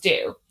royals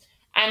do.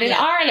 And in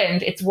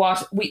Ireland, it's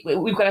what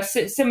we've got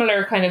a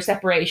similar kind of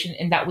separation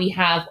in that we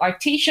have our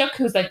Taoiseach,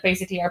 who's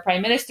basically our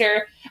prime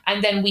minister,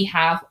 and then we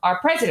have our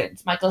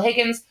president, Michael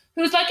Higgins,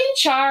 who's in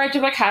charge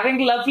of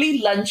having lovely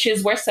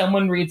lunches where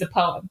someone reads a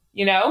poem,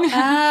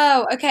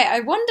 Oh, okay. I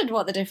wondered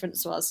what the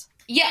difference was.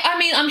 Yeah,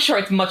 I'm sure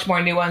it's much more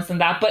nuanced than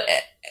that, but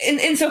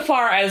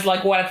insofar as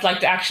what it's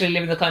like to actually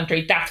live in the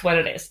country, that's what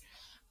it is.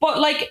 But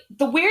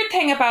the weird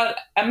thing about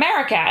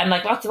America and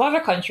lots of other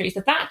countries,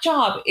 that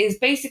job is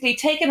basically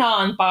taken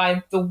on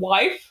by the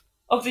wife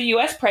of the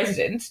US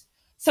president.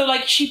 So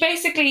she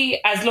basically,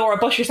 as Laura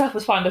Bush herself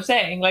was fond of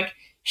saying,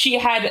 she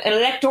had an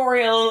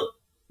electoral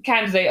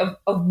candidate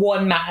of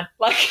one man.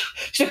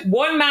 She's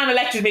one man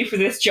elected me for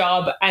this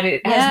job, and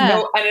it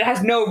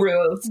has no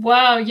rules.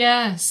 Wow.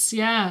 Yes.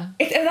 Yeah.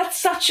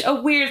 That's such a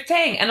weird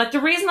thing. And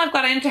the reason I've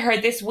got into her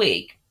this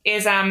week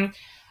is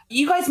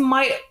you guys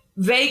might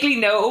vaguely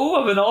know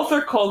of an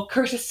author called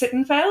Curtis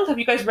Sittenfeld. Have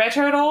you guys read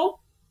her at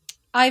all?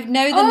 I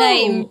know the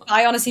name.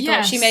 I honestly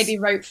thought she maybe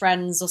wrote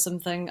Friends or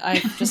something.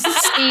 I've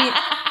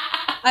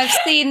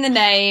seen the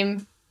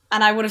name,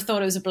 and I would have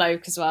thought it was a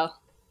bloke as well.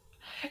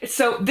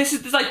 So this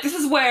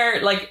is where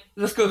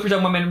the School for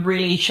Dumb Women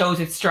really shows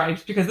its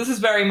stripes, because this is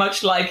very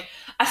much a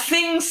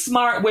thing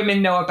smart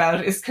women know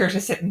about is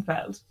Curtis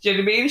Sittenfeld. Do you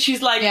know what I mean? She's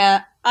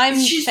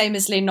she's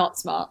famously not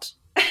smart.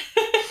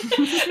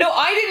 No,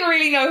 I didn't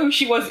really know who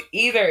she was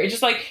either. It's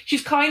just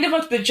she's kind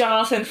of the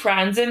Jonathan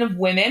Franzen of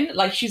women.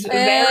 She's a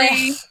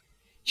very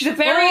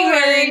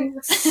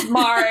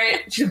smart,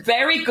 she's a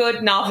very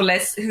good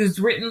novelist who's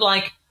written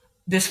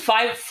this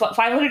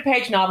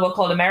 500-page novel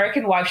called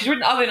American Wife. She's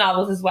written other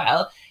novels as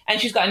well,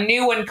 and she's got a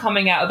new one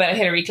coming out about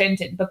Hillary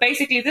Clinton. But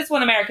basically, this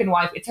one, American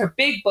Wife, it's her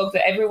big book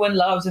that everyone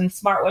loves and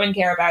smart women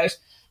care about.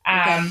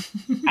 And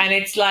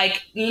it's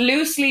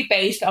loosely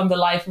based on the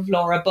life of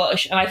Laura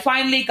Bush. And I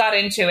finally got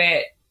into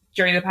it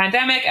during the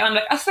pandemic, and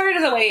I'm a third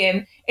of the way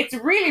in. It's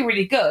really,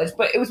 really good,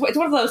 but it's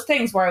one of those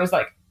things where I was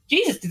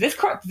Jesus, did this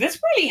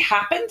really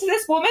happen to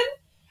this woman?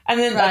 And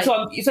then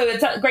so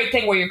it's a great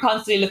thing where you're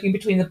constantly looking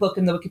between the book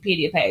and the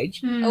Wikipedia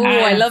page. Oh,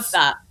 I love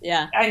that.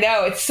 Yeah, I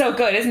know, it's so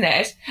good, isn't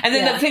it? And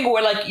then the thing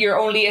where you're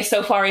only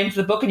so far into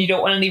the book and you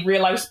don't want any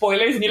real life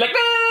spoilers, and you're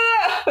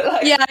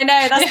yeah, I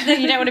know, that's the thing.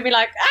 You don't want to be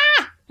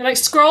You're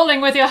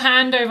scrolling with your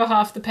hand over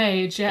half the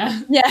page.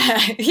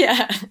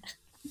 Yeah.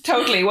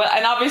 Totally. Well,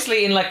 and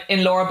obviously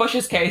in Laura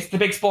Bush's case, the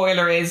big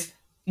spoiler is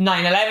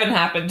 9/11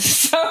 happened.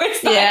 So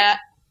it's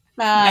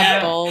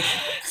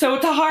so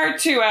it's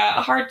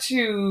hard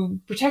to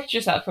protect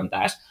yourself from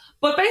that.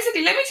 But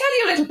basically, let me tell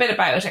you a little bit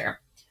about her.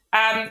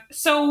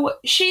 So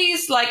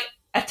she's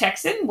a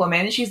Texan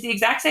woman. She's the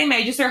exact same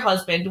age as her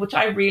husband, which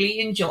I really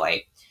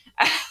enjoy.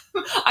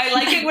 I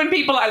like it when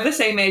people are the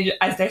same age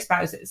as their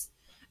spouses.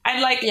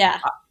 And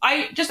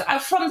I just,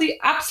 from the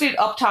absolute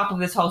up top of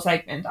this whole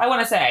segment, I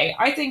want to say,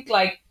 I think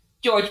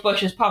George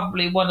Bush is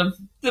probably one of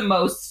the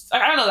most,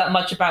 I don't know that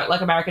much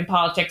about American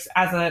politics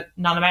as a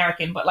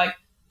non-American, but a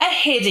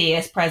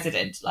hideous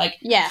president,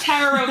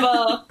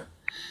 terrible.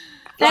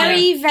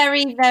 Very,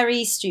 very,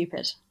 very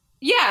stupid.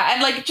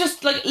 Yeah. And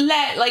just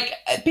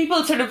let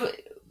people sort of,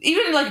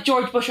 even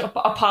George Bush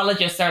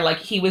apologists are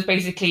he was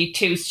basically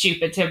too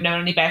stupid to have known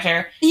any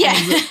better. Yeah.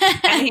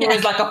 And he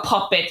was a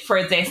puppet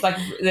for this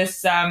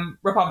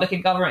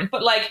Republican government.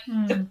 But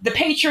the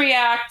Patriot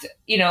Act,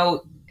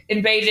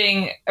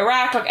 invading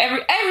Iraq, like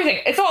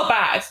everything. It's all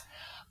bad.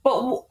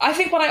 But I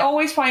think what I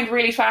always find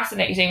really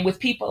fascinating with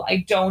people I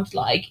don't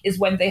like is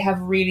when they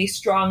have really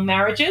strong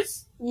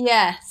marriages.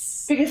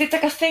 Yes. Because it's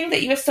like a thing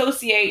that you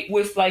associate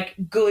with like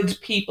good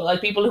people,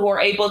 like people who are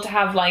able to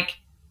have like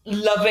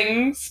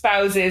loving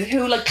spouses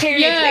who like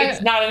clearly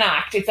it's not an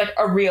act, it's like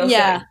a real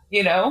thing,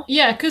 you know?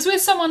 Yeah, because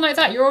with someone like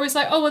that, you're always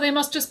like, oh, well, they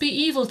must just be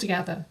evil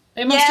together.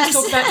 They must just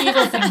talk about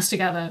evil things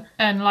together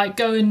and like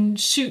go and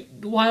shoot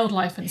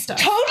wildlife and stuff.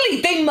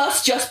 Totally, they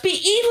must just be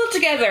evil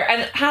together.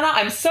 And Hannah,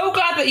 I'm so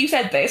glad that you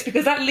said this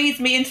because that leads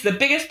me into the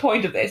biggest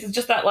point of this. It's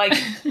just that like,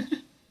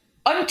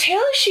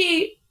 until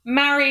she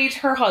married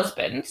her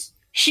husband,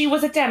 she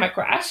was a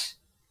Democrat.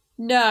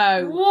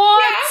 No.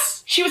 What?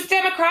 Yeah, she was a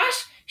Democrat.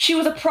 She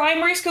was a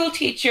primary school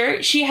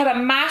teacher. She had a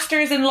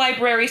master's in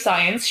library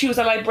science. She was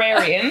a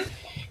librarian.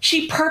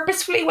 She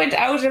purposefully went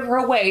out of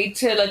her way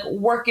to like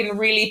work in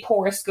really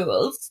poor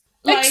schools.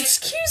 Like,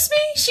 excuse me?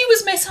 She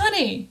was Miss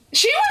Honey.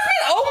 She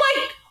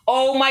was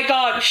oh my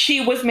God, she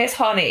was Miss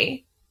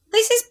Honey.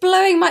 This is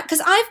blowing my...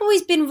 Because I've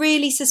always been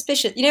really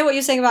suspicious. You know what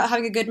you're saying about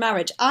having a good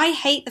marriage? I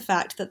hate the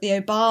fact that the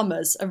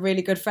Obamas are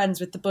really good friends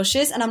with the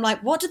Bushes. And I'm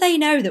like, what do they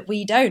know that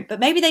we don't? But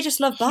maybe they just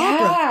love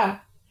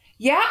Barbara.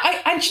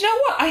 Yeah. And you know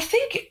what? I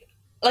think,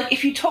 like,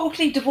 if you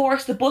totally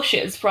divorce the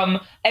Bushes from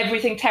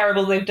everything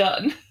terrible they've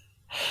done...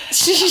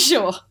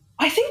 Sure.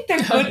 I think they're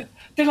good.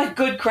 They're like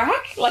good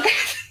crack. Like...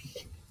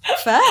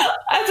 Fair.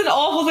 That's an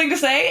awful thing to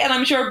say, and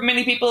I'm sure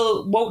many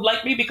people won't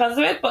like me because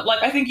of it, but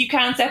like I think you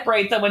can't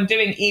separate someone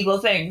doing evil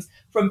things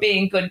from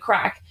being good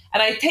crack.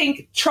 And I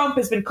think Trump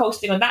has been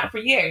coasting on that for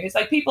years.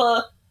 Like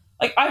people,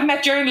 like I've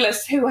met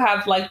journalists who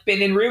have like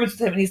been in rooms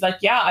with him and he's like,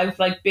 yeah, I've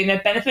like been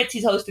at benefits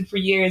he's hosted for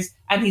years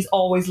and he's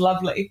always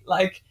lovely.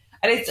 Like,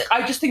 and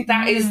I just think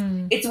that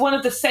it's one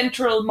of the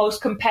central,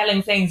 most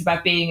compelling things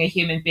about being a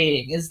human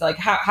being is like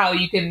how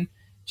you can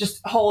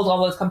just hold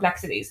all those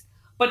complexities.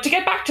 But to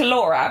get back to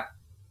Laura,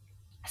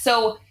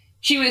 so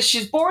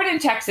she's born in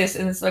Texas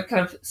in this like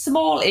kind of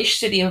small-ish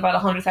city of about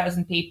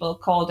 100,000 people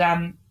called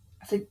I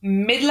think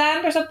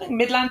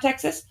Midland,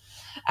 Texas,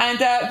 and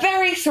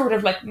very sort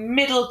of like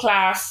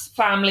middle-class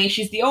family.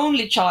 She's the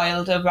only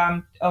child of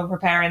her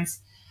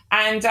parents,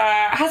 and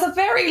has a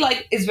very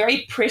like is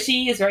very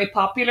pretty, is very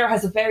popular,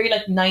 has a very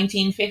like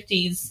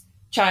 1950s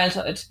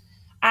childhood,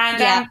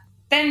 and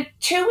then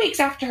 2 weeks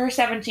after her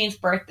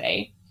 17th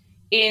birthday,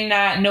 in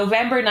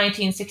November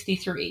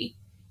 1963.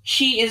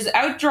 She is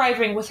out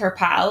driving with her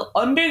pal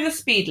under the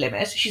speed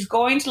limit. She's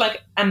going to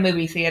like a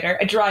movie theater,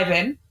 a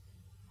drive-in.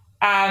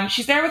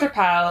 She's there with her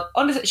pal.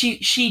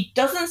 She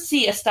doesn't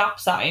see a stop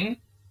sign,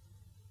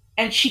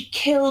 and she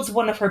kills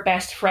one of her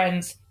best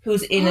friends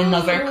who's in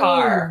another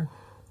car.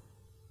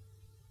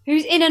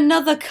 Who's in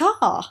another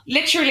car?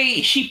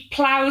 Literally, she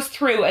plows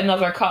through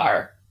another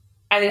car,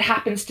 and it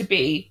happens to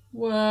be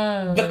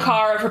the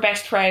car of her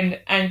best friend,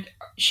 and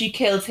she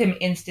kills him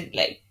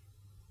instantly.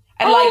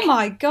 And oh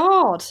my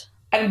God.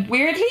 And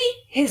weirdly,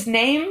 his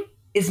name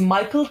is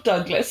Michael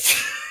Douglas.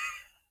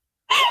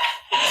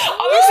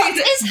 What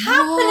is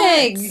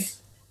happening?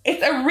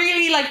 It's a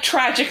really like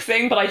tragic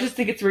thing, but I just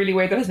think it's really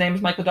weird that his name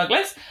is Michael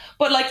Douglas.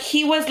 But like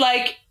he was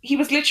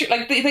literally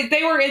like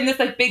they were in this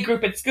like big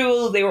group at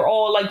school. They were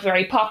all like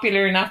very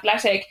popular and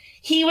athletic.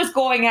 He was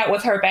going out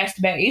with her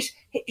best mate.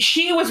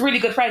 She was really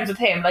good friends with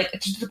him.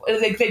 Like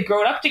they'd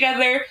grown up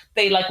together.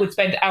 They like would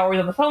spend hours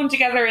on the phone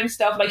together and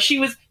stuff. Like he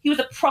was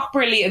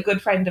properly a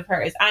good friend of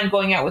hers and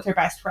going out with her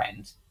best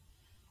friend.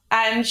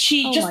 And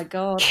she just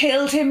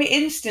killed him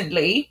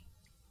instantly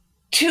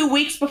 2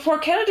 weeks before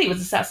Kennedy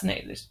was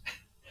assassinated,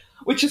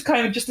 which is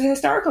kind of just a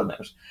historical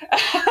note.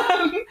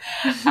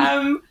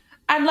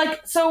 And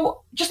like,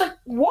 so just like,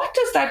 what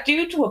does that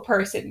do to a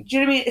person? Do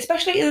you know what I mean?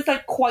 Especially in this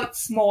like quite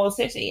small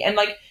city. And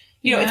like,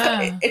 you know,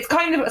 it's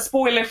kind of a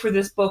spoiler for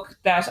this book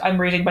that I'm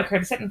reading by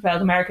Curtis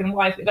Sittenfeld, American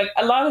Wife. Like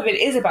a lot of it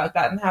is about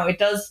that and how it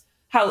does,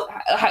 how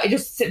it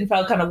just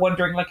Sittenfeld kind of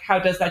wondering like, how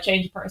does that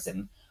change a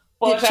person?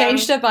 But, it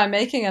changed her by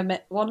making her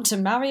want to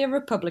marry a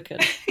Republican.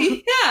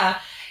 Yeah.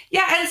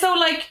 And so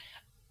like,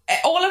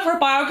 all of her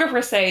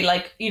biographers say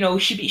like, you know,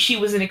 she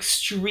was an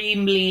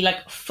extremely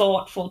like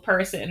thoughtful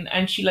person,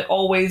 and she like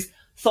always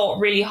thought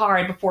really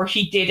hard before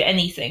she did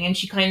anything, and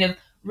she kind of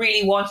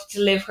really wanted to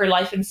live her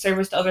life in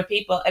service to other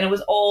people, and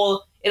it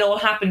all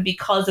happened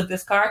because of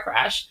this car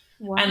crash.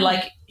 Wow. And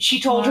like she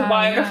told her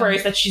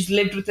biographers that she's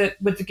lived with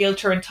the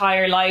guilt her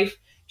entire life.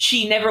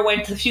 She never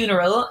went to the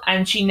funeral,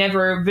 and she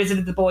never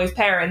visited the boy's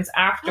parents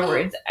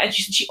afterwards. And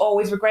she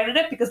always regretted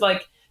it because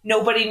like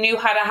nobody knew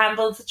how to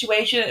handle the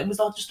situation. It was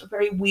all just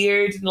very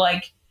weird, and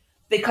like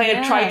they kind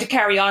of tried to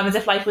carry on as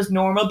if life was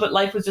normal, but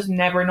life was just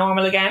never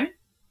normal again.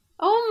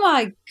 Oh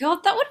my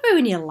God, that would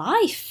ruin your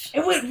life.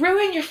 It would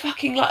ruin your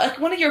fucking life. Like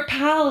one of your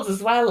pals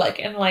as well. Like,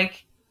 and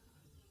like.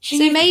 So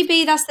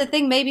maybe that's the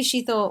thing. Maybe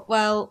she thought,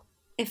 well,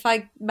 if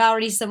I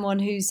marry someone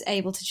who's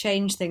able to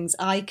change things,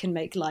 I can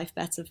make life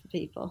better for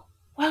people.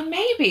 Well,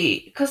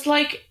 maybe, because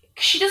like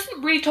she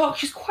doesn't really talk.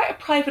 She's quite a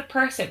private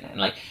person, and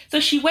like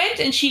so she went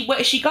and she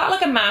got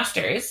like a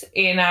master's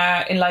in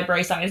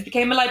library science,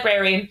 became a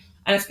librarian,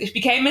 and it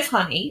became Miss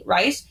Honey,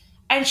 right?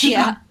 And she,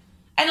 and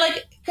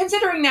like,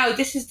 considering now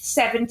this is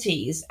the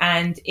 70s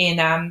and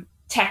in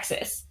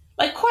Texas,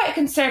 like quite a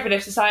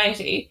conservative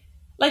society.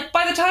 Like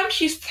by the time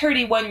she's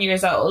 31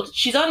 years old,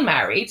 she's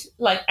unmarried,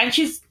 like, and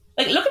she's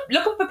like,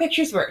 look up the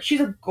pictures of her. She's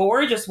a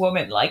gorgeous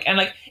woman, like, and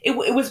like it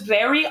was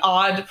very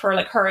odd for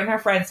like her and her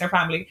friends and her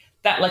family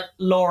that like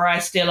Laura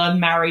is still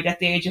unmarried at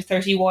the age of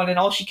 31, and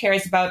all she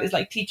cares about is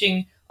like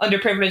teaching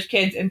underprivileged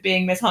kids and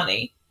being Miss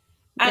Honey.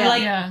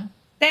 And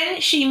then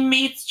she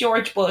meets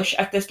George Bush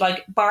at this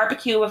like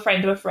barbecue of a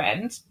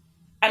friend,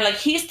 and like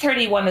he's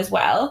 31 as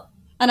well.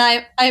 And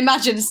I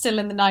imagine still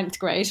in the 9th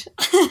grade.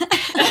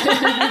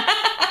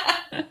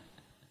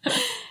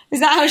 Is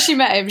that how she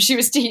met him? She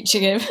was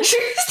teaching him. She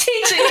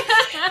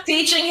was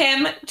teaching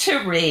him to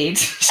read.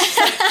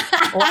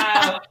 Like,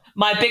 wow,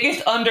 my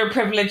biggest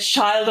underprivileged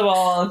child of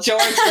all,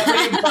 George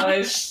W.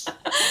 Bush.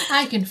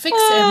 I can fix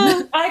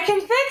him. I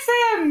can fix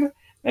him.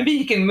 Maybe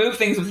he can move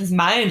things with his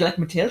mind like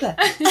Matilda.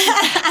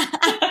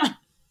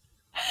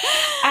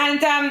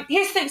 And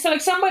here's the thing. So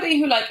like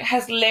somebody who like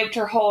has lived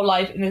her whole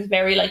life in this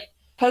very like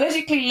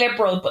politically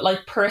liberal but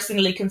like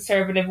personally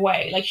conservative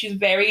way. Like she's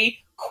very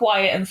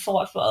quiet and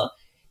thoughtful.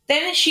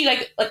 Then she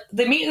like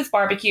they meet at this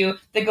barbecue,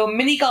 they go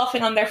mini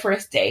golfing on their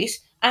first date,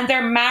 and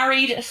they're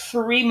married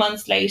 3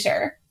 months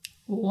later.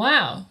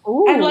 Wow.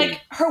 Ooh. And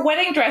like her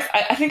wedding dress,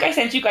 I think I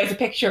sent you guys a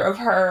picture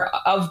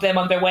of them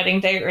on their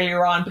wedding day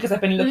earlier on, because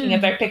I've been looking at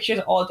their pictures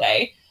all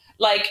day.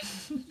 Like,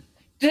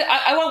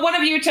 I want one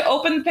of you to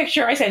open the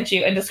picture I sent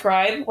you and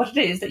describe what it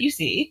is that you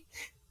see.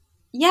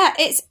 Yeah,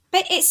 it's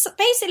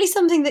basically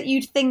something that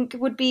you'd think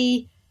would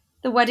be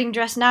the wedding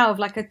dress now of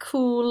like a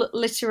cool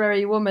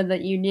literary woman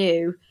that you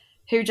knew,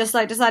 who just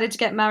like decided to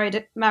get married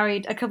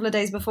a couple of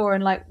days before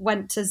and like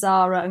went to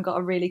Zara and got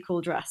a really cool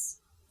dress.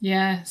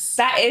 Yes.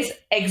 That is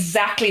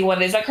exactly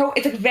what it is. Like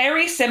it's like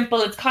very simple.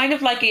 It's kind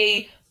of like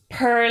a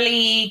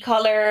pearly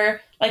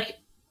color, like,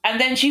 and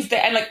then she's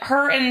there, and like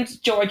her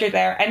and George are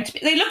there, and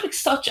they look like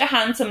such a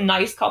handsome,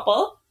 nice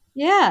couple.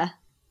 Yeah.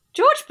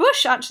 George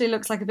Bush actually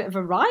looks like a bit of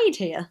a ride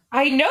here.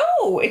 I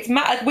know, it's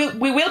mad.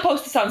 We will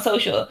post this on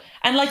social,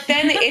 and like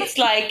then it's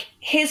like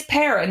his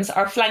parents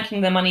are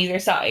flanking them on either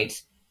side.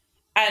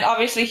 And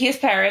obviously his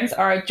parents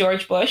are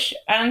George Bush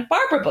and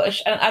Barbara Bush.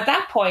 And at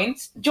that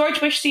point, George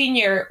Bush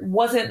Sr.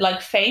 wasn't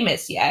like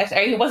famous yet. Or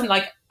he wasn't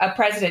like a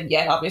president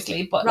yet,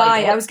 obviously. But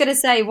right, like, I was going to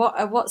say,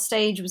 what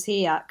stage was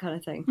he at, kind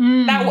of thing?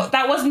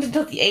 That wasn't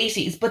until the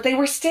 80s, but they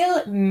were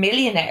still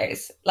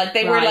millionaires. Like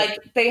they were like,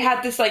 they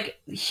had this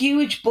like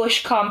huge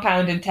Bush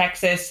compound in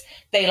Texas.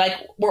 They like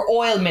were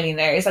oil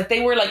millionaires. Like they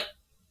were like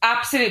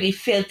absolutely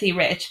filthy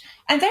rich.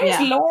 And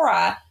there's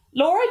Laura.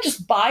 Laura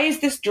just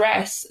buys this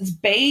dress, this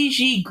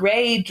beigey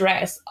grey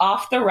dress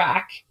off the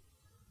rack,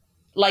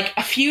 like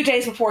a few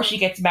days before she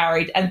gets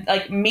married, and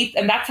like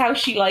and that's how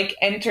she like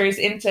enters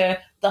into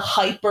the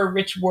hyper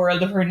rich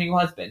world of her new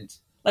husband.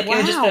 Like it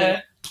was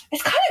just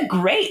it's kind of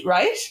great,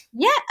 right?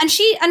 Yeah, and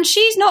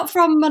she's not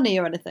from money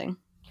or anything.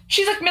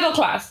 She's like middle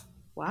class.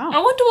 Wow. I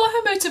wonder what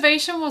her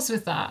motivation was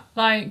with that.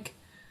 Like,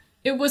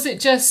 was it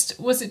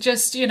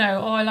just you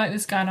know, oh, I like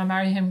this guy and I'll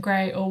marry him,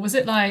 great, or was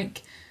it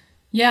like,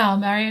 yeah, I'll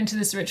marry into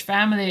this rich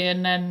family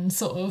and then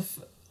sort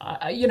of,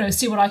 you know,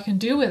 see what I can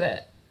do with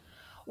it?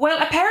 Well,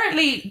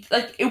 apparently,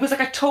 like it was like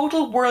a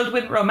total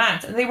whirlwind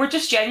romance, and they were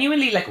just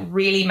genuinely like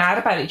really mad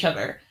about each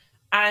other.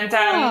 And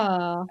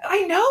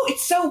I know,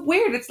 it's so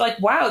weird. It's like,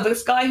 wow,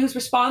 this guy who's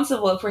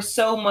responsible for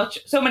so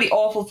many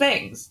awful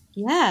things.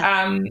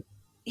 Yeah.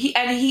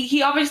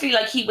 He obviously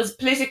like he was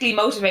politically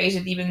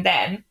motivated even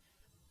then.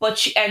 But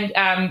she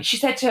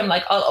said to him,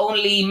 like, I'll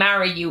only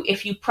marry you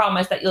if you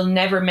promise that you'll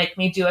never make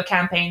me do a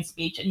campaign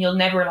speech and you'll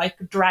never, like,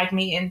 drag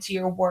me into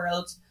your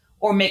world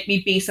or make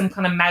me be some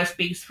kind of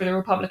mouthpiece for the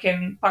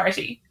Republican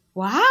Party.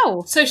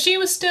 Wow. So she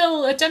was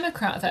still a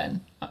Democrat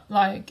then?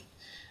 Like,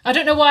 I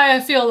don't know why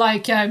I feel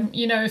like,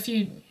 you know, if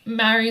you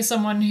marry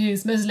someone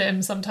who's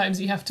Muslim,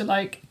 sometimes you have to,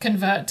 like,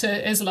 convert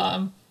to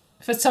Islam.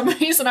 For some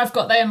reason, I've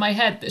got that in my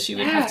head that she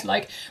would have to,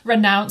 like,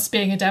 renounce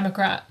being a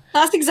Democrat.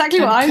 That's exactly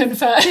what I'm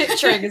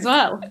picturing as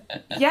well.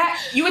 Yeah,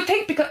 you would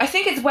think, because I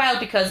think it's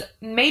because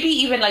maybe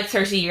even like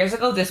 30 years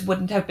ago, this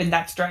wouldn't have been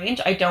that strange.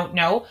 I don't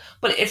know.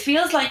 But it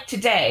feels like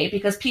today,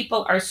 because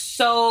people are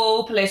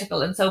so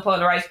political and so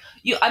polarized.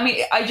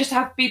 I just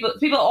have people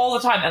all the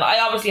time, and I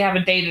obviously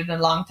haven't dated in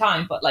a long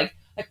time, but like,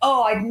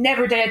 oh, I'd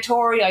never date a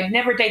Tory, I'd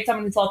never date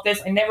someone who thought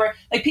this,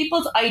 like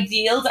people's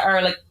ideals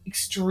are like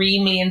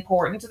extremely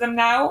important to them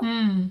now.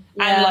 And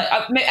like,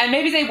 and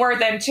maybe they were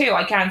then too,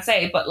 I can't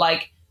say, but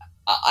like,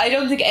 I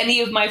don't think any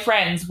of my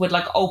friends would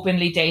like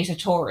openly date a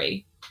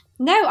Tory.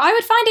 No, I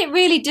would find it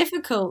really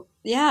difficult,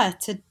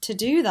 to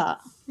do that.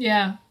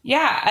 Yeah.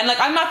 Yeah, and like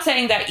I'm not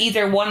saying that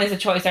either one is a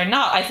choice or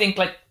not. I think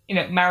like, you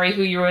know, marry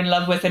who you're in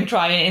love with and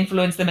try and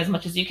influence them as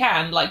much as you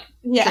can, like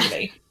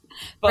truly.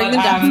 But, bring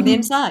them down from the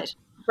inside.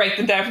 Break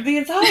them down from the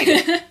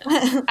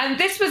inside. And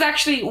this was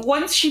actually,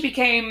 once she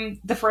became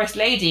the First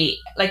Lady,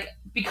 like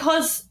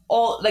because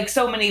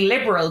so many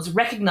liberals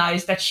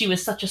recognized that she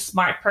was such a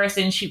smart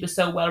person, she was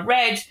so well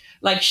read,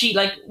 like she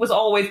like was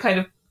always kind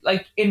of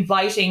like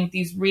inviting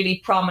these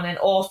really prominent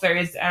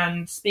authors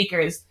and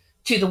speakers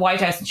to the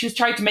White House, and she was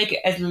trying to make it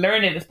as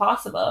learned as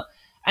possible.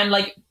 And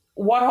like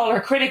what all her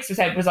critics have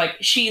said was like,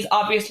 she's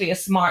obviously a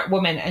smart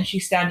woman and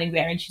she's standing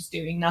there and she's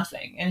doing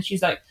nothing, and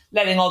she's like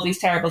letting all these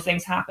terrible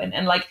things happen.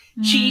 And like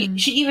she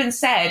even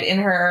said in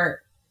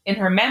her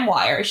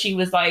memoir, she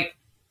was like,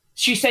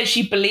 she said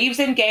she believes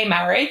in gay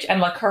marriage, and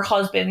like her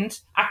husband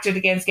acted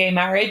against gay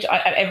marriage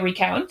at every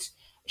count.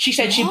 She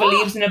said she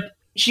believes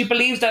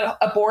that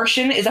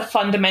abortion is a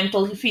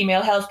fundamental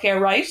female healthcare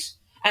right,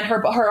 and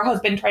her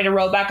husband tried to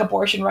roll back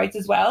abortion rights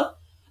as well.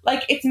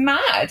 Like, it's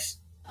mad.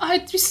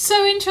 I'd be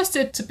so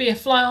interested to be a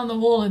fly on the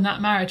wall in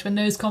that marriage when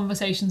those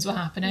conversations were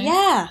happening.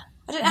 Yeah.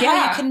 I don't know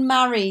how you can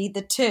marry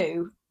the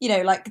two, you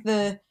know, like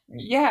the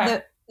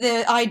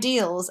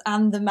ideals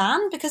and the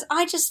man, because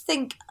I just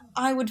think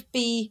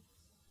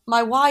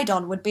my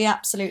wide-on would be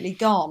absolutely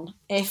gone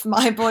if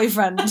my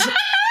boyfriend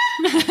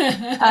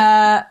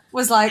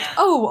was like,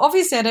 oh,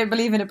 obviously I don't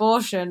believe in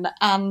abortion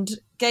and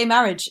gay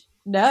marriage,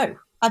 no.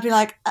 I'd be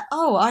like,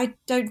 oh, I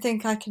don't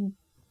think I can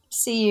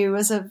see you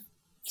as a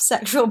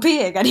sexual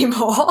being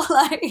anymore.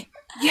 Like,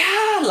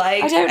 yeah,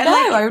 like, I don't know.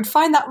 Like, I would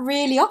find that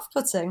really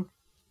off-putting.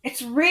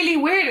 It's really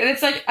weird. And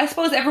it's like, I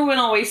suppose everyone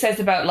always says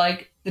about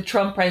like the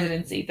Trump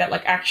presidency that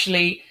like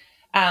actually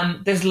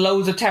there's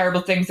loads of terrible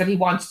things that he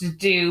wanted to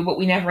do, but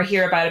we never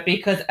hear about it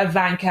because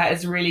Ivanka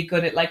is really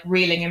good at like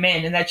reeling him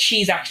in, and that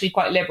she's actually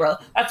quite liberal.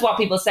 That's what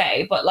people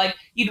say. But like,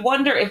 you'd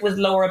wonder if with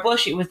Laura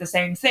Bush it was the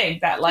same thing.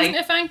 That like,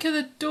 isn't Ivanka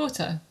the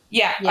daughter?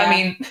 Yeah, I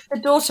mean, the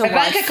daughter wife.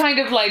 Ivanka kind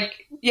of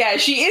like, yeah,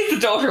 she is the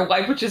daughter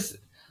wife, which is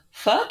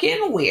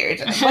fucking weird.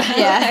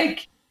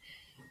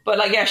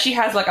 But yeah, she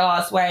has like a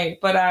lot of sway.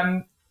 But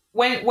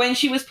when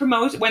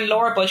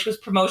Laura Bush was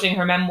promoting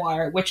her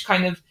memoir, which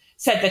kind of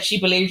said that she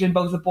believed in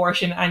both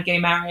abortion and gay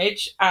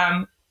marriage,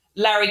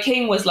 Larry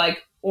King was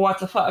like, what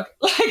the fuck?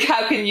 Like,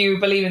 how can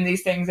you believe in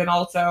these things and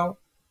also,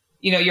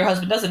 you know, your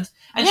husband doesn't?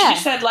 And she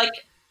just said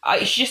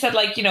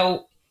like, you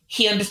know,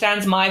 he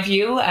understands my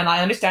view and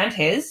I understand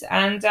his,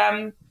 and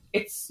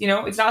it's, you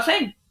know, it's not a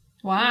thing.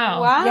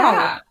 Wow.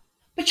 Yeah.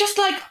 But just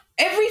like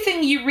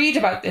everything you read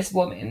about this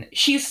woman,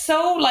 she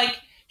so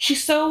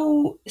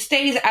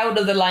stays out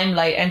of the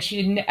limelight, and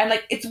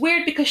like, it's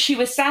weird because she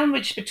was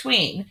sandwiched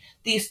between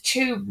these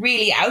two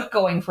really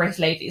outgoing first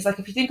ladies. Like,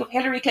 if you think of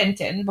Hillary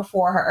Clinton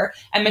before her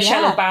and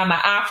Michelle Obama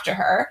after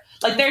her,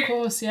 like, they're, of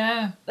course,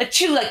 like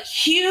two like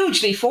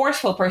hugely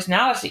forceful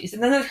personalities,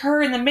 and then there's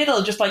her in the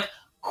middle, just like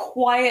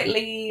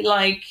quietly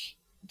like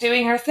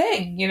doing her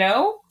thing, you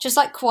know, just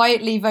like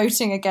quietly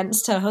voting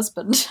against her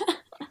husband.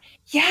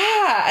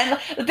 Yeah,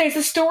 and there's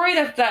a story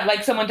that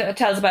like someone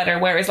tells about her,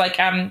 where it's like,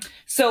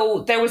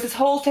 so there was this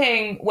whole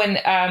thing when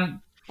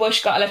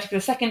Bush got elected for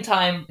the second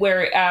time,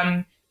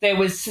 where there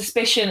was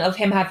suspicion of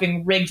him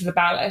having rigged the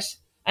ballot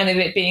and of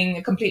it being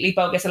a completely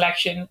bogus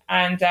election,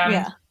 and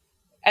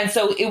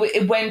so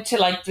it went to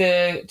like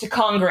to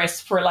Congress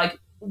for like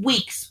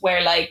weeks,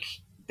 where like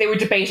they were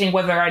debating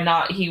whether or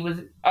not he was.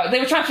 They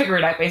were trying to figure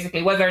it out,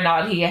 basically, whether or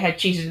not he had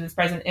cheated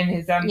in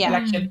his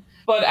election,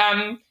 but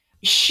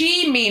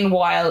she,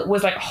 meanwhile,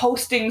 was like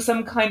hosting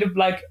some kind of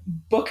like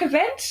book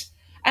event,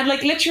 and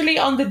like literally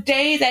on the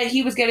day that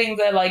he was getting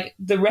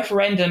the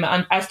referendum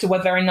as to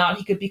whether or not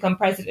he could become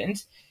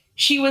president,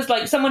 she was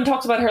like, someone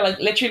talks about her like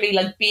literally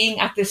like being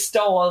at this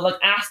stall, like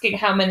asking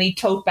how many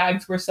tote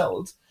bags were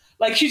sold.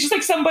 Like, she's just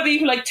like somebody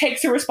who like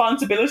takes her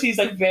responsibilities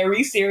like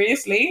very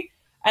seriously,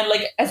 and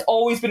like has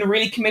always been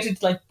really committed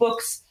to like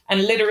books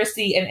and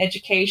literacy and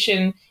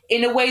education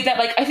in a way that,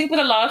 like, I think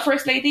with a lot of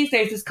first ladies,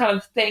 there's this kind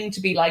of thing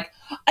to be like,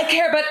 I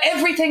care about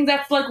everything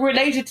that's like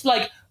related to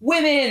like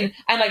women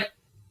and like,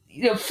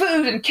 you know,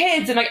 food and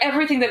kids and like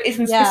everything that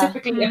isn't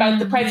specifically about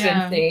the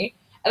presidency.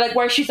 And like,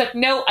 where she's like,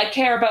 no, I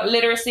care about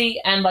literacy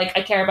and like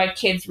I care about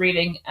kids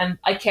reading, and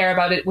I care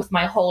about it with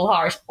my whole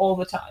heart all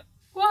the time.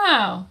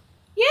 Wow.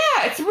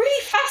 Yeah, it's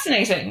really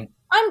fascinating.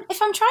 If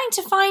I'm trying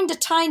to find a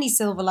tiny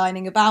silver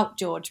lining about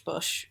George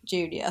Bush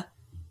Jr.,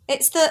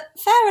 it's that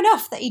fair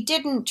enough that he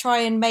didn't try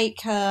and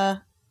make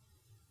her,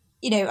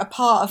 you know, a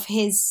part of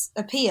his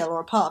appeal or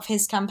a part of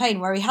his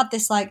campaign, where he had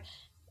this like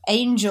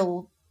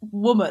angel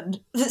woman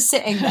that's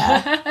sitting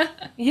there.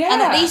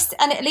 And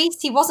at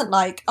least he wasn't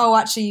like, oh,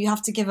 actually you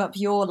have to give up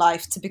your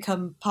life to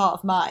become part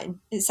of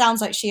mine. It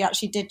sounds like she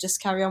actually did just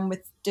carry on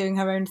with doing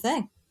her own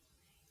thing.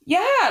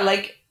 Yeah,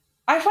 like,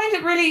 I find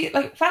it really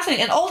like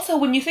fascinating. And also,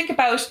 when you think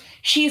about,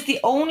 she's the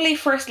only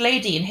first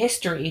lady in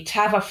history to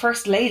have a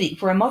first lady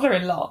for a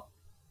mother-in-law.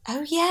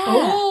 Oh, yeah.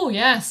 Oh,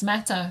 yes,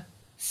 meta.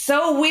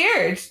 So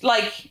weird.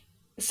 Like,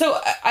 so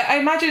I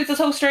imagine it's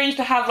so strange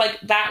to have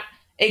like that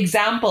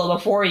example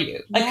before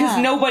you. Like, because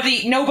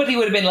nobody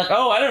would have been like,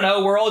 oh, I don't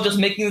know, we're all just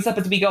making this up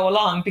as we go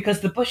along, because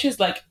the Bushes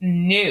like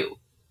knew.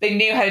 They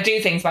knew how to do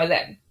things by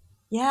then.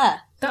 Yeah.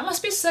 That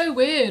must be so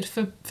weird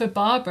for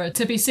Barbara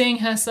to be seeing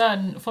her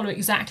son follow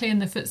exactly in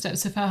the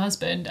footsteps of her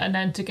husband, and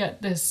then to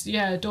get this,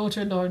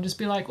 daughter-in-law and just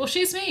be like, well,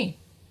 she's me.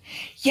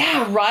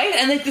 Yeah, right?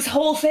 And like this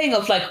whole thing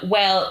of like,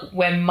 well,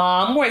 when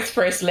Mom was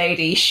First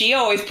Lady, she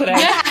always put out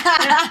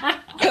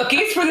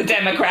cookies for the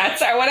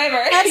Democrats or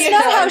whatever. That's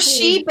not how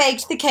she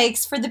baked the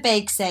cakes for the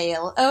bake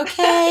sale,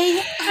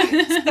 okay?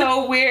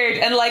 So weird.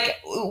 And like,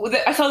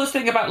 I saw this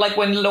thing about like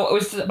when it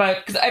was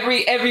about, because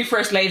every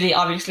First Lady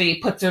obviously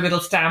puts her little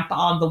stamp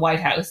on the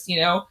White House, you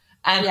know?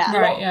 And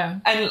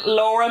and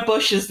Laura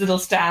Bush's little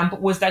stamp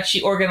was that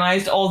she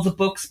organized all the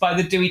books by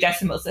the Dewey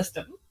Decimal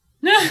System.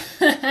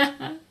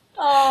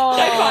 Oh.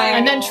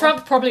 And then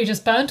Trump probably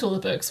just burnt all the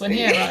books when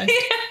he arrived.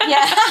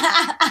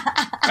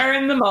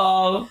 Burn them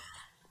all.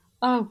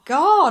 Oh,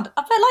 God.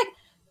 But, like,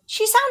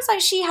 she sounds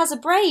like she has a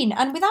brain,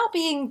 and without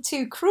being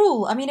too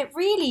cruel, I mean, it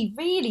really,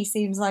 really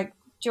seems like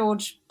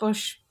George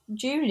Bush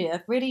Jr.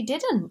 really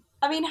didn't.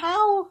 I mean,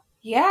 how?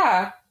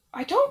 Yeah,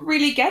 I don't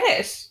really get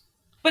it.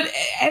 But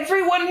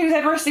everyone who's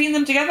ever seen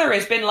them together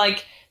has been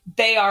like,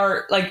 they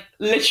are like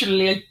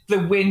literally like the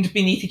wind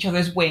beneath each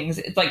other's wings.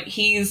 It's like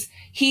he's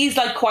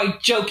like quite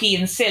jokey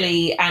and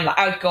silly and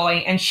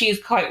outgoing, and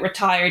she's quite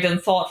retired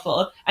and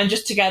thoughtful. And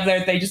just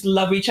together, they just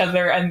love each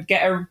other and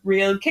get a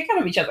real kick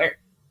out of each other.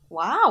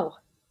 Wow.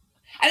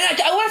 And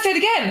I want to say it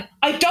again.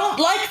 I don't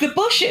like the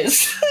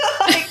Bushes.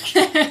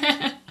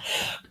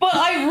 But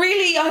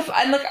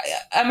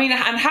I mean,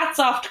 and hats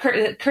off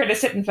to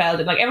Curtis Sittenfeld.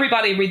 And like,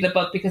 everybody read the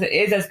book because it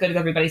is as good as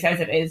everybody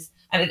says it is.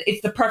 And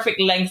it's the perfect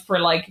length for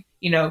like,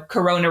 you know,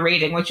 Corona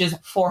reading, which is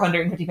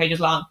 450 pages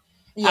long.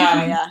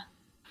 Yeah.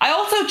 I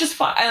also just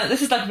find,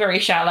 this is like very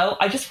shallow,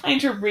 I just find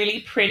her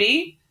really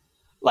pretty.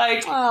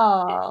 Like,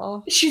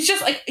 she's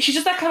just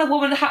that kind of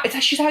woman.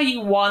 She's how you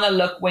want to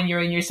look when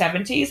you're in your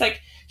 70s. Like,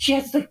 she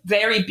has this like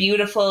very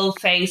beautiful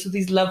face with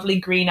these lovely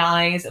green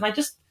eyes. And I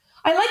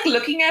like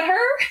looking at her.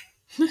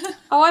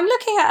 Oh, I'm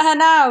looking at her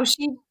now.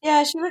 She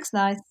looks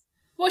nice.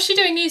 What's she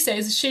doing these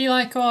days? Is she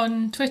like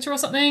on Twitter or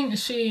something?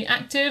 Is she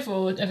active,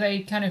 or are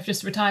they kind of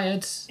just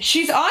retired?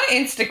 She's on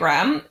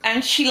Instagram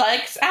and she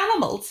likes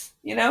animals,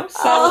 you know?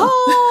 So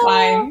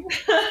fine.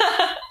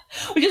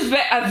 Which is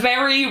a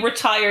very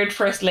retired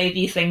First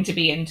Lady thing to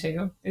be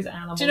into, is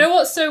animals. Do you know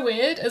what's so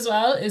weird as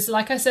well? Is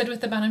like I said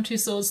with the Madame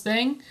Tussauds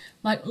thing,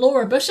 like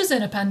Laura Bush is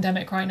in a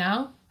pandemic right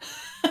now.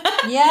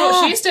 Yeah.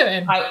 What she's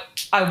doing. I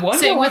wonder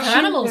sitting what with her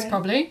animals,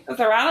 probably. With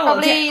her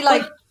animals. Probably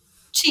like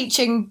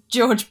teaching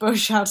George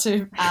Bush how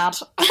to add.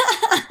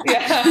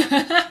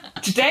 Yeah.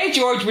 Today,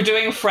 George, we're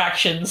doing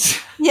fractions.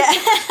 Yeah.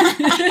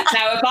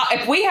 Now,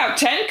 if we have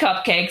 10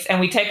 cupcakes and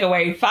we take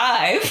away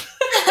 5...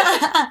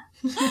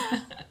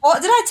 What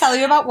did I tell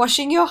you about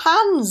washing your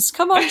hands?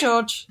 Come on,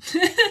 George.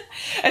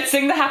 Let's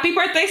sing the happy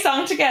birthday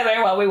song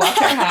together while we wash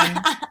our hands.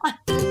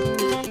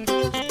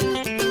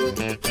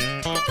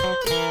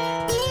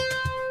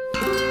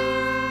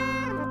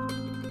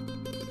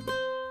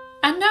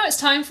 And now it's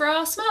time for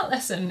our smart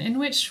lesson, in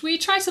which we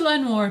try to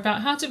learn more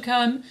about how to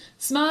become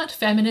smart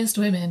feminist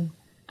women.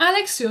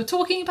 Alex, you're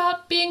talking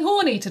about being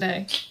horny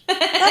today.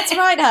 That's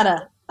right,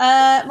 Hannah.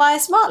 My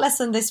smart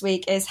lesson this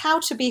week is how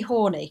to be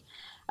horny.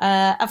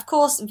 Of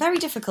course, very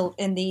difficult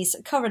in these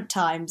current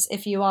times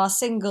if you are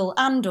single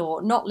and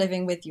or not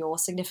living with your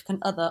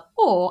significant other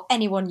or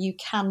anyone you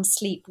can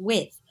sleep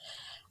with.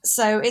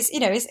 So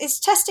it's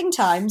testing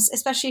times,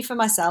 especially for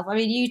myself. I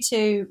mean,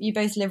 you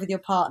both live with your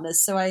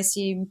partners, so I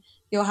assume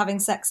you're having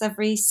sex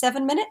every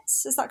 7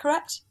 minutes. Is that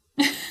correct?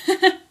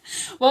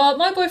 Well,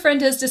 my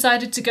boyfriend has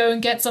decided to go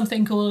and get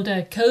something called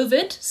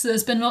COVID, so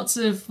there's been lots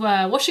of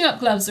washing up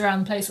gloves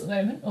around the place at the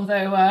moment,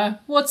 although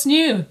what's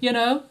new, you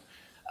know?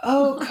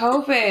 Oh,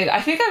 COVID.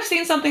 I think I've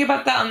seen something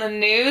about that on the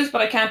news,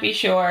 but I can't be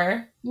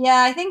sure.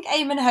 Yeah, I think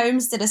Eamon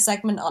Holmes did a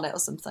segment on it or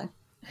something.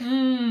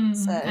 And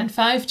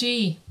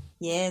 5G.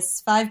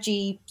 Yes,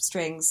 5G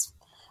strings.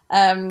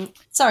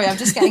 Sorry, I'm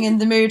just getting in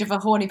the mood of a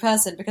horny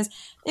person because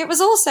it was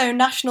also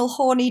National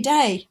Horny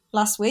Day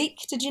last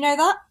week. Did you know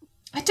that?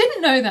 I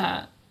didn't know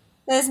that.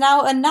 There's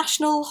now a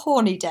National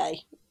Horny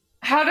Day.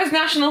 How does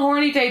National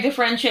Horny Day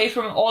differentiate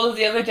from all of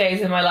the other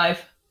days in my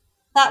life?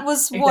 That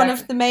was one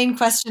of the main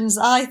questions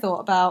I thought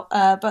about,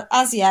 but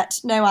as yet,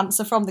 no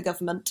answer from the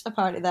government.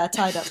 Apparently they're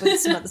tied up with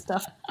some other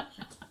stuff.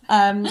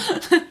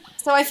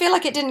 So I feel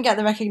like it didn't get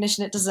the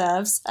recognition it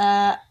deserves.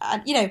 And,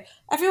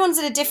 everyone's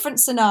in a different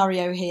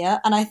scenario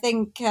here, and I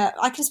think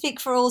I can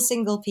speak for all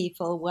single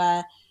people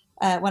where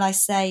when I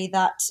say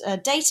that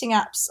dating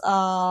apps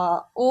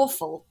are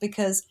awful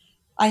because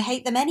I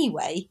hate them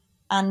anyway,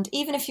 and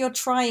even if you're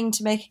trying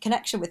to make a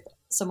connection with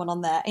someone on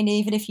there, and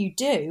even if you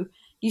do,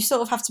 you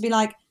sort of have to be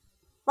like,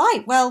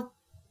 right, well,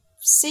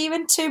 see you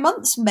in 2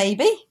 months,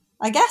 maybe,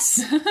 I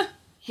guess.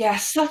 Yeah,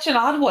 such an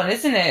odd one,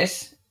 isn't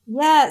it?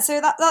 Yeah, so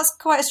that's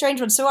quite a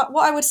strange one. So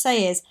what I would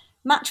say is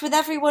match with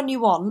everyone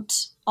you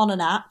want on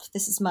an app.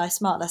 This is my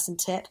smart lesson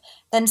tip.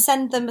 Then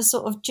send them a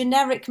sort of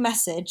generic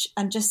message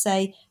and just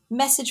say,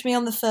 message me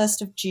on the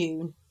 1st of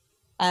June.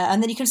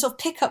 And then you can sort of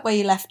pick up where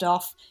you left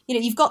off. You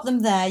know, you've got them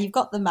there, you've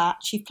got the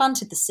match, you've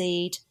planted the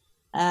seed.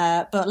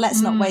 But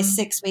let's not waste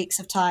 6 weeks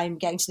of time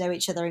getting to know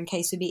each other in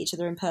case we meet each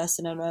other in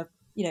person and are,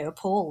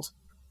 appalled.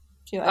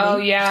 Do you know what I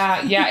mean?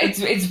 Yeah.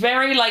 It's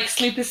very like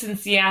Sleepless in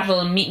Seattle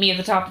and Meet Me at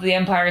the Top of the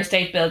Empire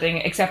State Building,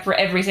 except for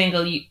every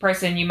single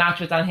person you match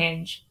with on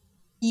Hinge.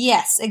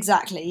 Yes,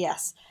 exactly,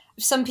 yes.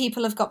 Some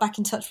people have got back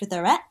in touch with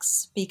their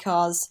ex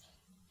because,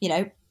 you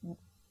know,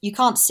 you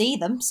can't see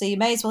them, so you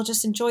may as well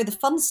just enjoy the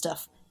fun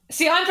stuff.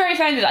 See, I'm very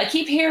offended. I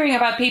keep hearing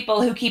about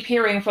people who keep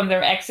hearing from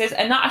their exes,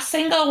 and not a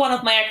single one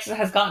of my exes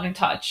has gotten in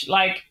touch.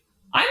 Like,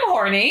 I'm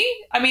horny.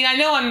 I mean, I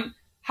know I'm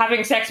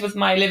having sex with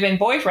my live-in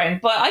boyfriend,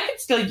 but I could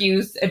still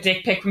use a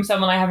dick pic from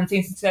someone I haven't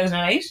seen since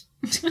 2008.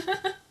 Well,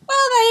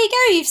 there you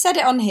go. You've said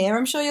it on here.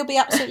 I'm sure you'll be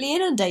absolutely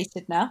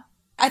inundated now.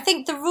 I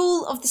think the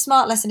rule of the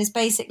smart lesson is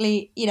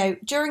basically, you know,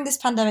 during this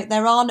pandemic,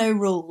 there are no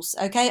rules,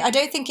 okay? I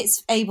don't think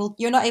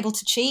you're not able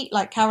to cheat.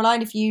 Like,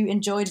 Caroline, if you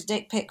enjoyed a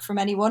dick pic from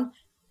anyone,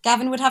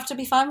 Gavin would have to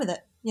be fine with it,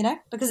 you know?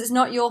 Because it's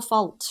not your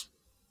fault.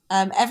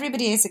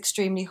 Everybody is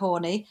extremely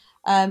horny.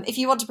 If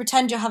you want to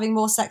pretend you're having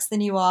more sex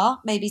than you are,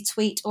 maybe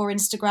tweet or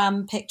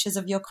Instagram pictures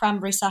of your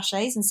cranberry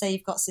sachets and say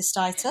you've got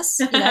cystitis,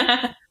 you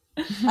know?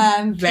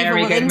 People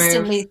will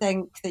instantly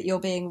think that you're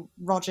being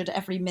rogered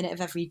every minute of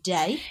every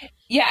day.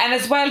 Yeah, and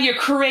as well, you're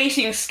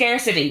creating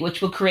scarcity,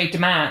 which will create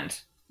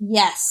demand.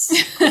 Yes,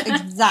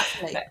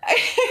 exactly.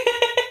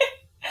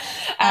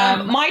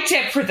 My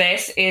tip for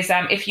this is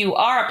if you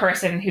are a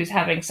person who's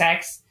having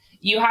sex,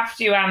 you have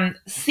to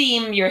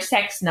theme your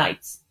sex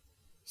nights.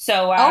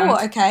 So,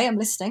 okay, I'm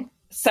listening.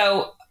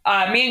 So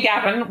me and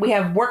Gavin, we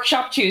have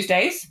workshop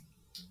Tuesdays.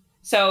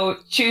 So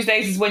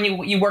Tuesdays is when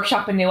you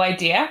workshop a new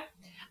idea.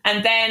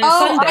 And then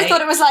Sunday... I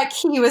thought it was like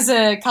he was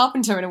a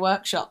carpenter in a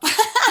workshop.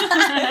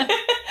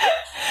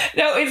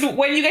 No, it's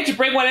when you get to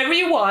bring whatever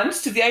you want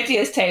to the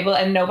ideas table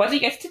and nobody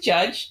gets to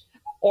judge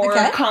or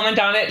comment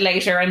on it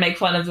later and make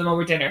fun of them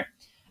over dinner.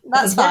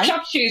 That's fine.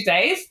 Workshop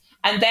Tuesdays,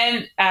 and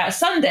then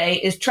Sunday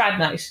is trad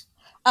night.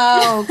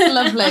 Oh,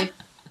 lovely.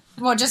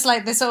 Well, just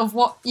like the sort of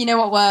what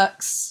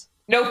works.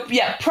 Nope,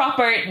 yeah,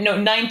 proper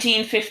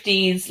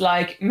 1950s,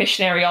 like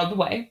missionary all the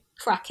way.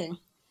 Cracking.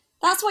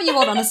 That's what you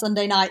want on a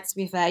Sunday night, to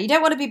be fair. You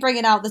don't want to be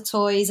bringing out the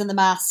toys and the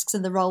masks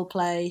and the role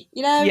play,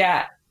 you know?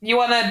 Yeah. You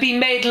want to be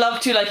made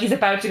love to like he's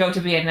about to go to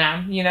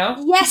Vietnam, you know?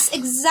 Yes,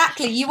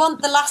 exactly. You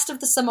want the last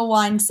of the summer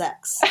wine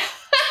sex.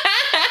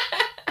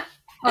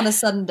 On a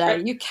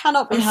Sunday. You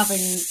cannot be having...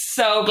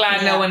 So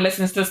glad no one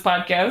listens to this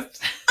podcast.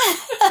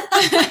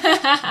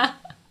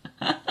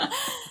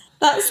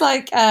 That's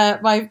like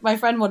my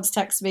friend once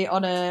texted me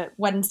on a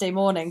Wednesday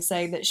morning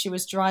saying that she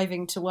was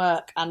driving to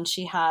work and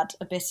she had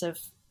a bit of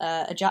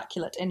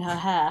ejaculate in her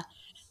hair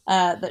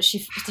that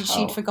she'd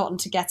forgotten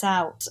to get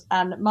out.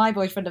 And my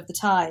boyfriend of the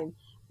time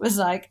was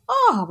like,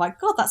 oh my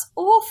God, that's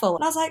awful.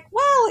 And I was like,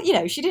 well, you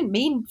know, she didn't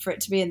mean for it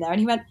to be in there. And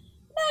he went,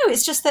 no,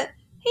 it's just that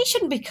he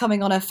shouldn't be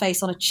coming on her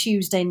face on a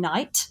Tuesday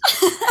night.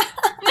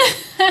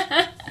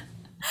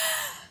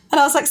 And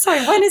I was like,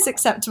 sorry, when is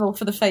acceptable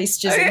for the face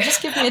jizzing?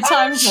 Just give me a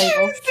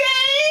timetable.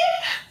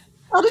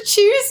 On a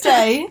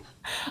Tuesday?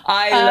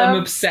 I am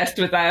obsessed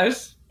with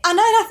that. And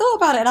then I thought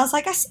about it and I was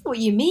like, I see what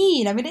you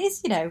mean. I mean, it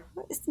is, you know,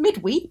 it's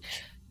midweek.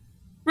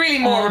 Really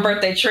more of a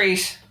birthday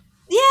treat.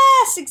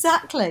 Yes,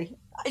 exactly.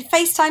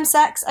 FaceTime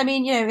sex. I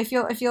mean, you know, if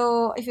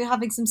you're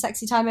having some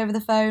sexy time over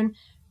the phone,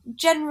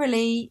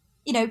 generally,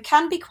 you know,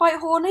 can be quite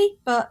horny,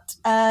 but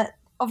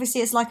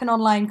obviously it's like an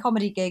online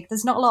comedy gig.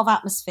 There's not a lot of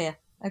atmosphere,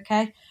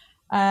 okay?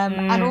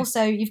 And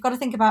also you've got to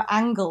think about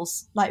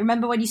angles. Like,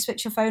 remember when you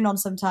switch your phone on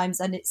sometimes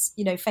and it's,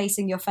 you know,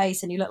 facing your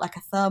face and you look like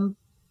a thumb?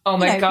 Oh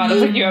my God,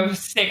 it's like you have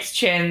 6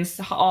 chins.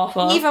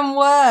 Awful. Even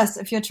worse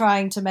if you're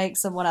trying to make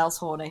someone else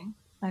horny,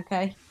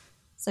 okay?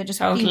 So just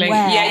totally.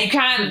 beware. Yeah, you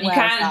can't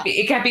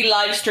it can't be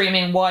live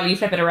streaming while you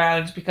flip it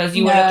around because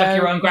you will look like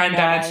your own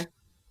granddad. No.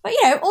 But,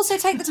 you know, also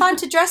take the time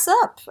to dress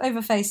up over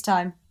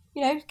FaceTime.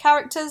 You know,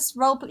 characters,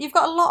 you've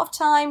got a lot of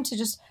time to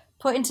just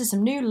put into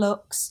some new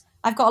looks.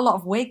 I've got a lot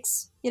of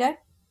wigs, you know.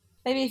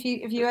 Maybe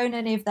if you own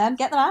any of them,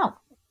 get them out.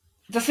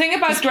 The thing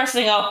about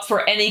dressing up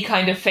for any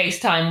kind of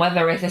FaceTime,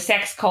 whether it's a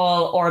sex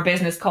call or a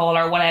business call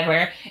or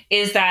whatever,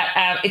 is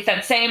that it's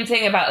that same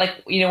thing about,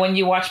 like, you know, when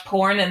you watch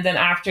porn and then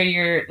after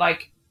you're,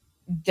 like,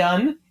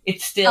 done,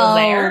 it's still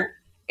there.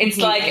 It's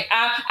like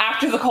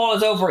after the call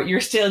is over, you're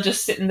still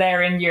just sitting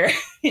there in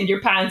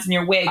your pants and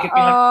your wig. And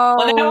being like,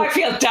 well, now I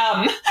feel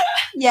dumb.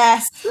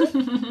 Yes.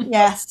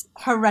 Yes.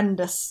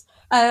 Horrendous.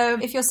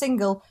 If you're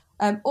single,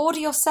 order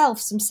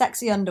yourself some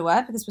sexy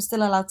underwear because we're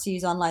still allowed to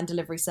use online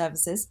delivery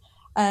services.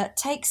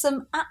 Take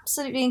some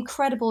absolutely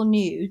incredible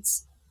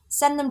nudes,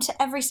 send them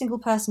to every single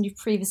person you've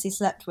previously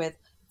slept with,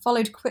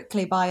 followed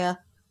quickly by a,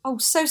 oh,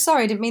 so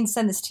sorry, I didn't mean to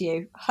send this to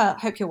you.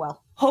 Hope you're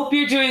well. Hope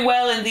you're doing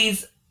well in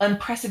these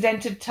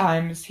unprecedented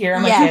times. Here are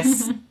my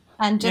kids.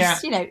 And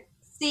just, you know,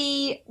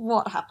 see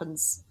what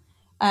happens.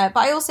 But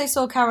I also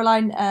saw,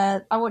 Caroline,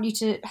 I want you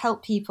to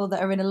help people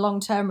that are in a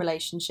long-term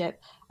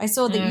relationship. I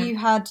saw that you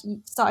had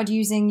started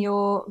using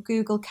your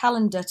Google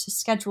Calendar to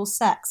schedule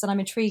sex, and I'm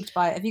intrigued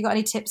by it. Have you got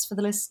any tips for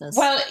the listeners?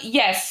 Well,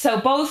 yes.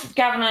 So both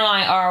Gavin and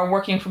I are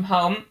working from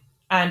home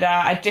and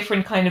at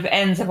different kind of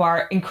ends of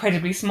our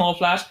incredibly small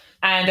flat.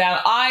 And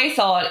I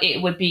thought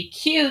it would be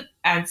cute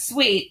and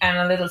sweet and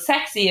a little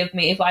sexy of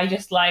me if I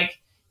just like,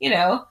 you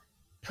know,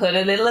 put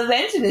a little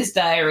event in his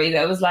diary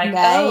that was like,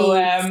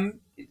 and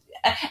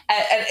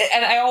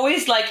I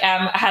always like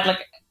had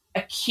like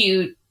a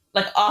cute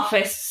like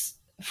office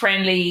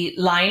friendly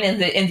line in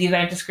the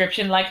event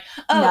description, like,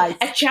 a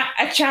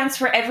chance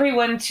for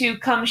everyone to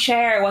come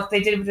share what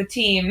they did with the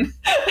team.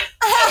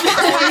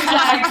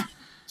 Like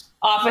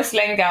office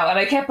lingo, and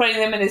I kept putting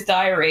them in his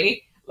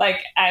diary,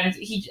 like, and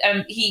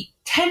he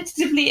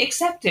tentatively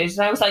accepted,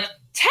 and I was like,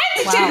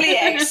 tentatively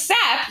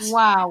accept?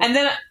 Wow. And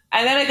then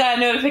I got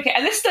a notification,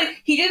 and this is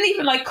like, he didn't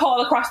even like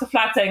call across the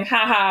flat saying,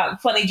 haha,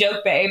 funny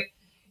joke, babe.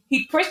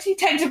 He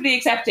tentatively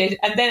accepted,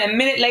 and then a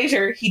minute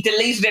later, he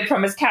deleted it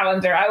from his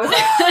calendar. I was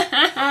like,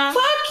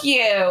 fuck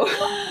you.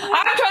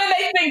 I'm trying to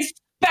make things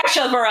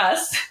special for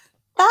us.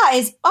 That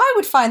is, I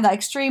would find that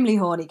extremely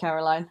horny,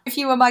 Caroline. If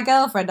you were my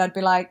girlfriend, I'd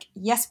be like,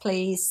 yes,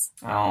 please.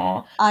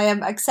 Aww. I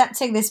am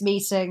accepting this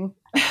meeting.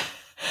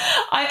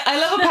 I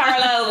love a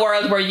parallel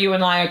world where you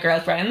and I are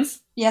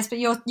girlfriends. Yes, but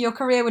your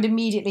career would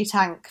immediately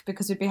tank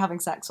because we'd be having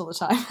sex all the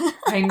time.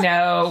 I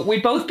know.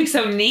 We'd both be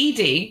so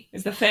needy,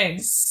 is the thing.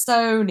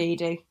 So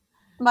needy.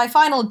 My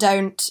final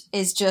don't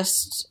is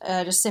just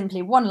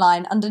simply one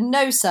line. Under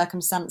no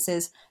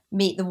circumstances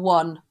meet the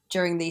one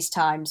during these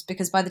times,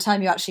 because by the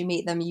time you actually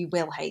meet them, you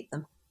will hate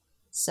them.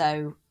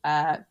 So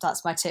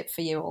that's my tip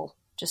for you all.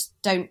 Just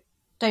don't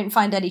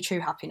find any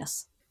true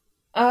happiness.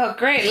 Oh,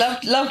 great.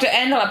 Love to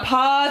end on a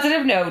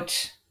positive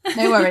note.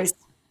 No worries.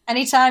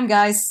 Anytime,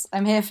 guys.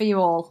 I'm here for you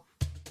all.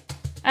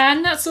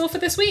 And that's all for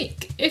this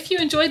week. If you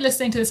enjoyed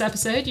listening to this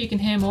episode, you can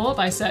hear more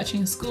by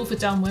searching School for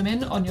Dumb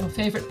Women on your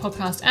favourite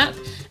podcast app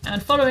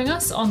and following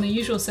us on the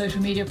usual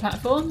social media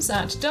platforms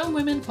at Dumb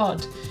Women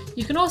Pod.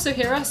 You can also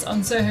hear us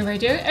on Soho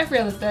Radio every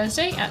other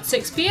Thursday at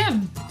 6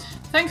 p.m.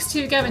 Thanks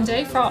to Gavin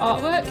Day for our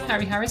artwork,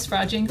 Harry Harris for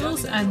our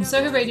jingles, and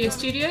Soho Radio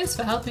Studios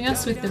for helping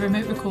us with the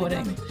remote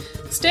recording.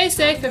 Stay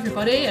safe,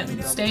 everybody,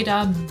 and stay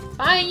dumb.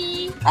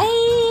 Bye!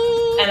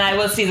 Bye! And I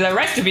will see the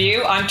rest of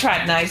you on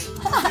Trad Night.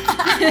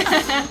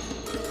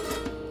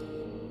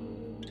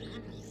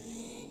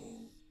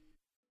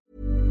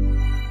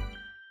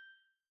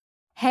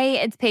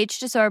 Hey, it's Paige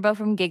DeSorbo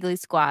from Giggly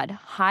Squad.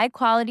 High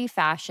quality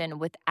fashion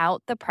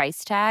without the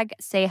price tag.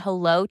 Say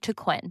hello to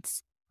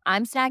Quince.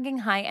 I'm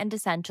snagging high-end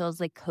essentials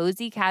like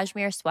cozy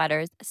cashmere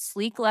sweaters,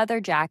 sleek leather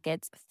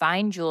jackets,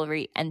 fine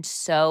jewelry, and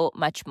so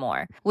much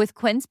more. With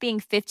Quince being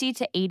 50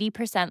 to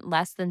 80%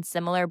 less than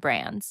similar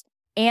brands.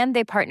 And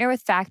they partner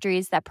with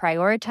factories that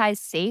prioritize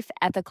safe,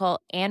 ethical,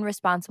 and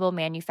responsible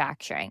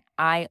manufacturing.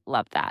 I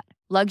love that.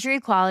 Luxury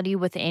quality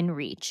within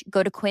reach.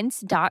 Go to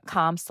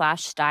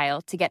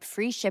quince.com/style to get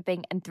free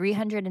shipping and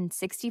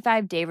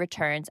 365-day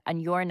returns on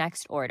your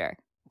next order.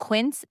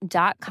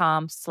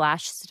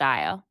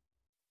 Quince.com/style.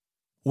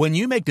 When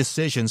you make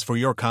decisions for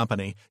your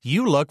company,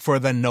 you look for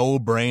the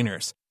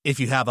no-brainers. If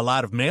you have a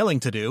lot of mailing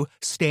to do,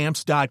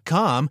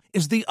 Stamps.com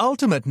is the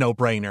ultimate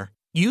no-brainer.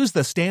 Use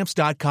the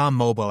Stamps.com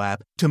mobile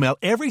app to mail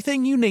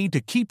everything you need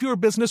to keep your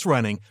business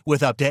running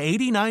with up to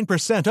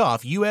 89%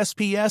 off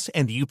USPS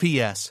and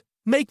UPS.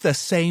 Make the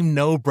same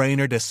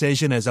no-brainer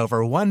decision as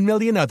over 1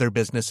 million other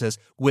businesses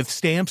with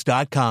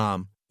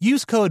Stamps.com.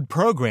 Use code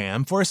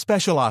PROGRAM for a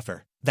special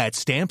offer. That's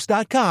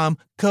Stamps.com,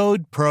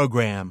 code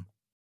PROGRAM.